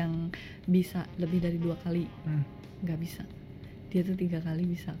gue yang bisa lebih dari 2 kali. Nggak bisa. Dia tuh 3 kali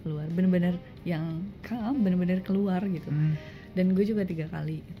bisa keluar, bener-bener yang bener-bener keluar gitu. Dan gue juga 3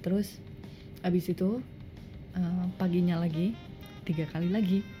 kali. Terus abis itu paginya lagi 3 kali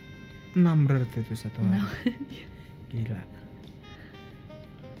lagi. 6 berarti itu satu hari. Gila.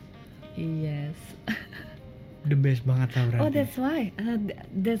 Yes. The best banget lah berarti. Oh,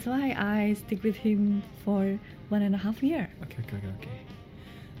 that's why I stick with him for 1.5 year. Oke.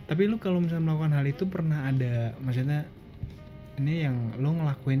 Tapi lu kalau misalnya melakukan hal itu pernah ada, maksudnya ini yang lu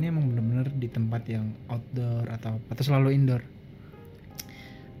ngelakuinnya emang bener-bener di tempat yang outdoor atau selalu indoor?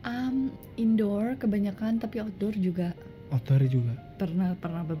 Indoor kebanyakan, tapi outdoor juga. Outdoor juga? Pernah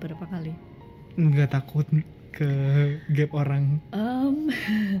beberapa kali. Nggak takut ke gap orang?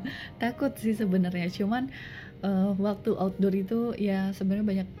 Takut sih sebenarnya, cuman waktu outdoor itu ya sebenarnya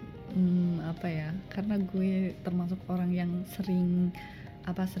banyak karena gue termasuk orang yang sering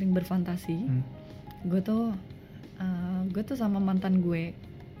berfantasi. Gue tuh sama mantan gue,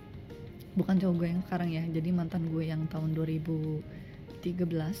 bukan cowok gue yang sekarang ya, jadi mantan gue yang tahun 2013.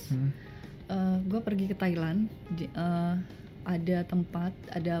 Gue pergi ke Thailand.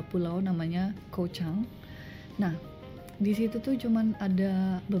 Ada pulau namanya Koh Chang. Nah, di situ tuh cuman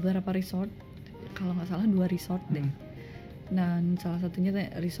ada beberapa resort, kalau nggak salah 2 resort deh. Dan salah satunya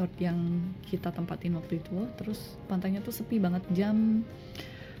resort yang kita tempatin waktu itu. Terus pantainya tuh sepi banget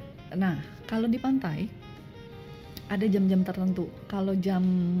Nah, kalau di pantai ada jam-jam tertentu. Kalau jam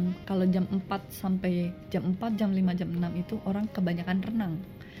 4 sampai jam 4, jam 5, jam 6 itu orang kebanyakan renang.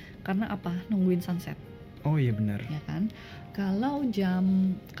 Karena apa? Nungguin sunset. Oh iya benar. Ya kan? Kalau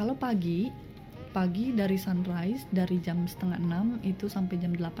pagi dari sunrise dari jam 5:30 itu sampai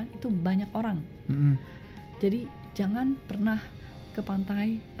jam 8 itu banyak orang. Jadi jangan pernah ke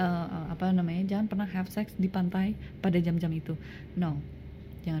pantai jangan pernah have sex di pantai pada jam-jam itu. No,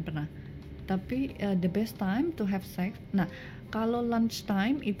 jangan pernah. Tapi the best time to have sex. Nah, kalau lunch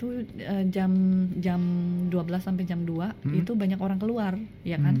time itu jam 12 sampai jam 2 itu banyak orang keluar,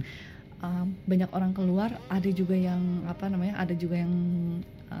 ya kan? Banyak orang keluar, ada juga yang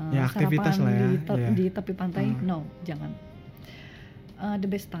aktivitas sarapan lah ya. di tepi pantai. No, jangan. The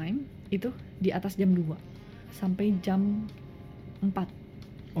best time itu di atas jam 2 sampai jam 4.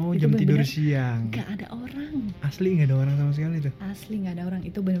 Oh, itu jam tidur siang. Gak ada orang. Asli gak ada orang sama sekali tuh. Asli gak ada orang,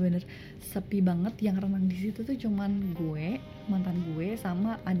 itu bener-bener sepi banget. Yang renang di situ tuh cuman gue, mantan gue,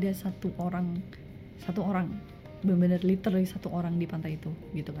 sama ada satu orang, bener-bener literally 1 orang di pantai itu,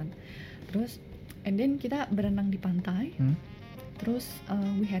 gitu kan. Terus, and then kita berenang di pantai. Terus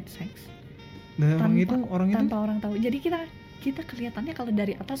we had sex. Dan tanpa orang tahu. Jadi kita kelihatannya kalau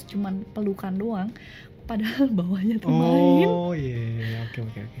dari atas cuman pelukan doang, padahal bawahnya tuh main. Oh iya, oke.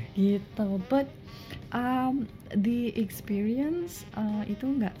 Gitu, but the experience itu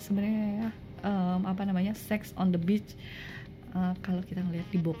nggak sebenarnya sex on the beach. Kalau kita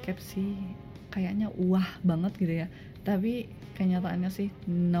ngeliat di bokep sih kayaknya wah banget gitu ya. Tapi kenyataannya sih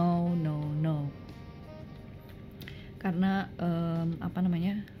no. Karena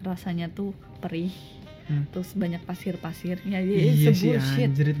rasanya tuh perih. Terus banyak pasir-pasirnya. Iya sih,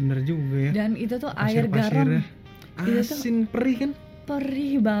 anjrit, bener juga ya. Dan itu tuh air garam. Asin, perih kan?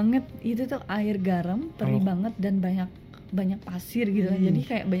 Perih banget. Itu tuh air garam, perih banget, dan banyak pasir gitu. Jadi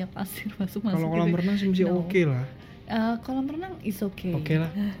kayak banyak pasir masuk-masuk. Kalau kolam renang sih masih oke lah. Kolam renang is okay. Oke lah.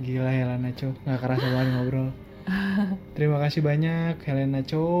 Gila Helena Cho, nggak kerasa banget ngobrol. Terima kasih banyak Helena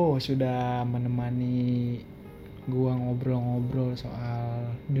Cho sudah menemani gua ngobrol-ngobrol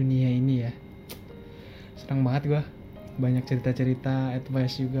soal dunia ini ya. Senang banget gua, banyak cerita-cerita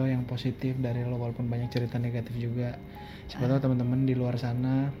advice juga yang positif dari lo, walaupun banyak cerita negatif juga. Siapa tahu teman-teman di luar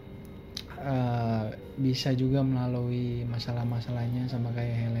sana bisa juga melalui masalah-masalahnya sama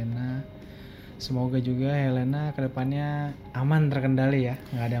kayak Helena. Semoga juga Helena kedepannya aman, terkendali ya,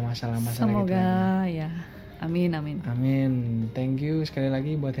 nggak ada masalah-masalah gitu. Semoga ya, amin. Thank you sekali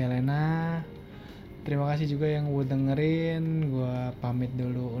lagi buat Helena. Terima kasih juga yang udah dengerin. Gua pamit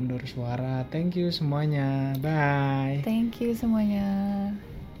dulu, undur suara. Thank you semuanya. Bye. Thank you semuanya.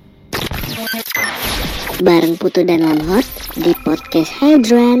 Bareng Putu dan Lamhot di podcast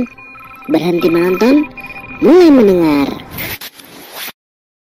Hydran. Berhenti menonton, mulai mendengar.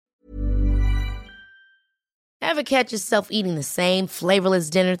 Ever catch yourself eating the same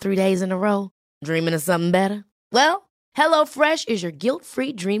flavorless dinner 3 days in a row? Dreaming of something better? Well, HelloFresh is your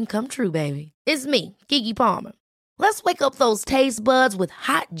guilt-free dream come true, baby. It's me, Keke Palmer. Let's wake up those taste buds with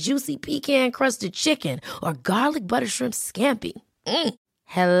hot, juicy pecan-crusted chicken or garlic butter shrimp scampi.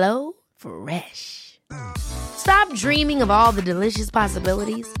 Hello Fresh. Stop dreaming of all the delicious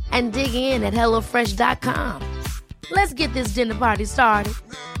possibilities and dig in at HelloFresh.com. Let's get this dinner party started.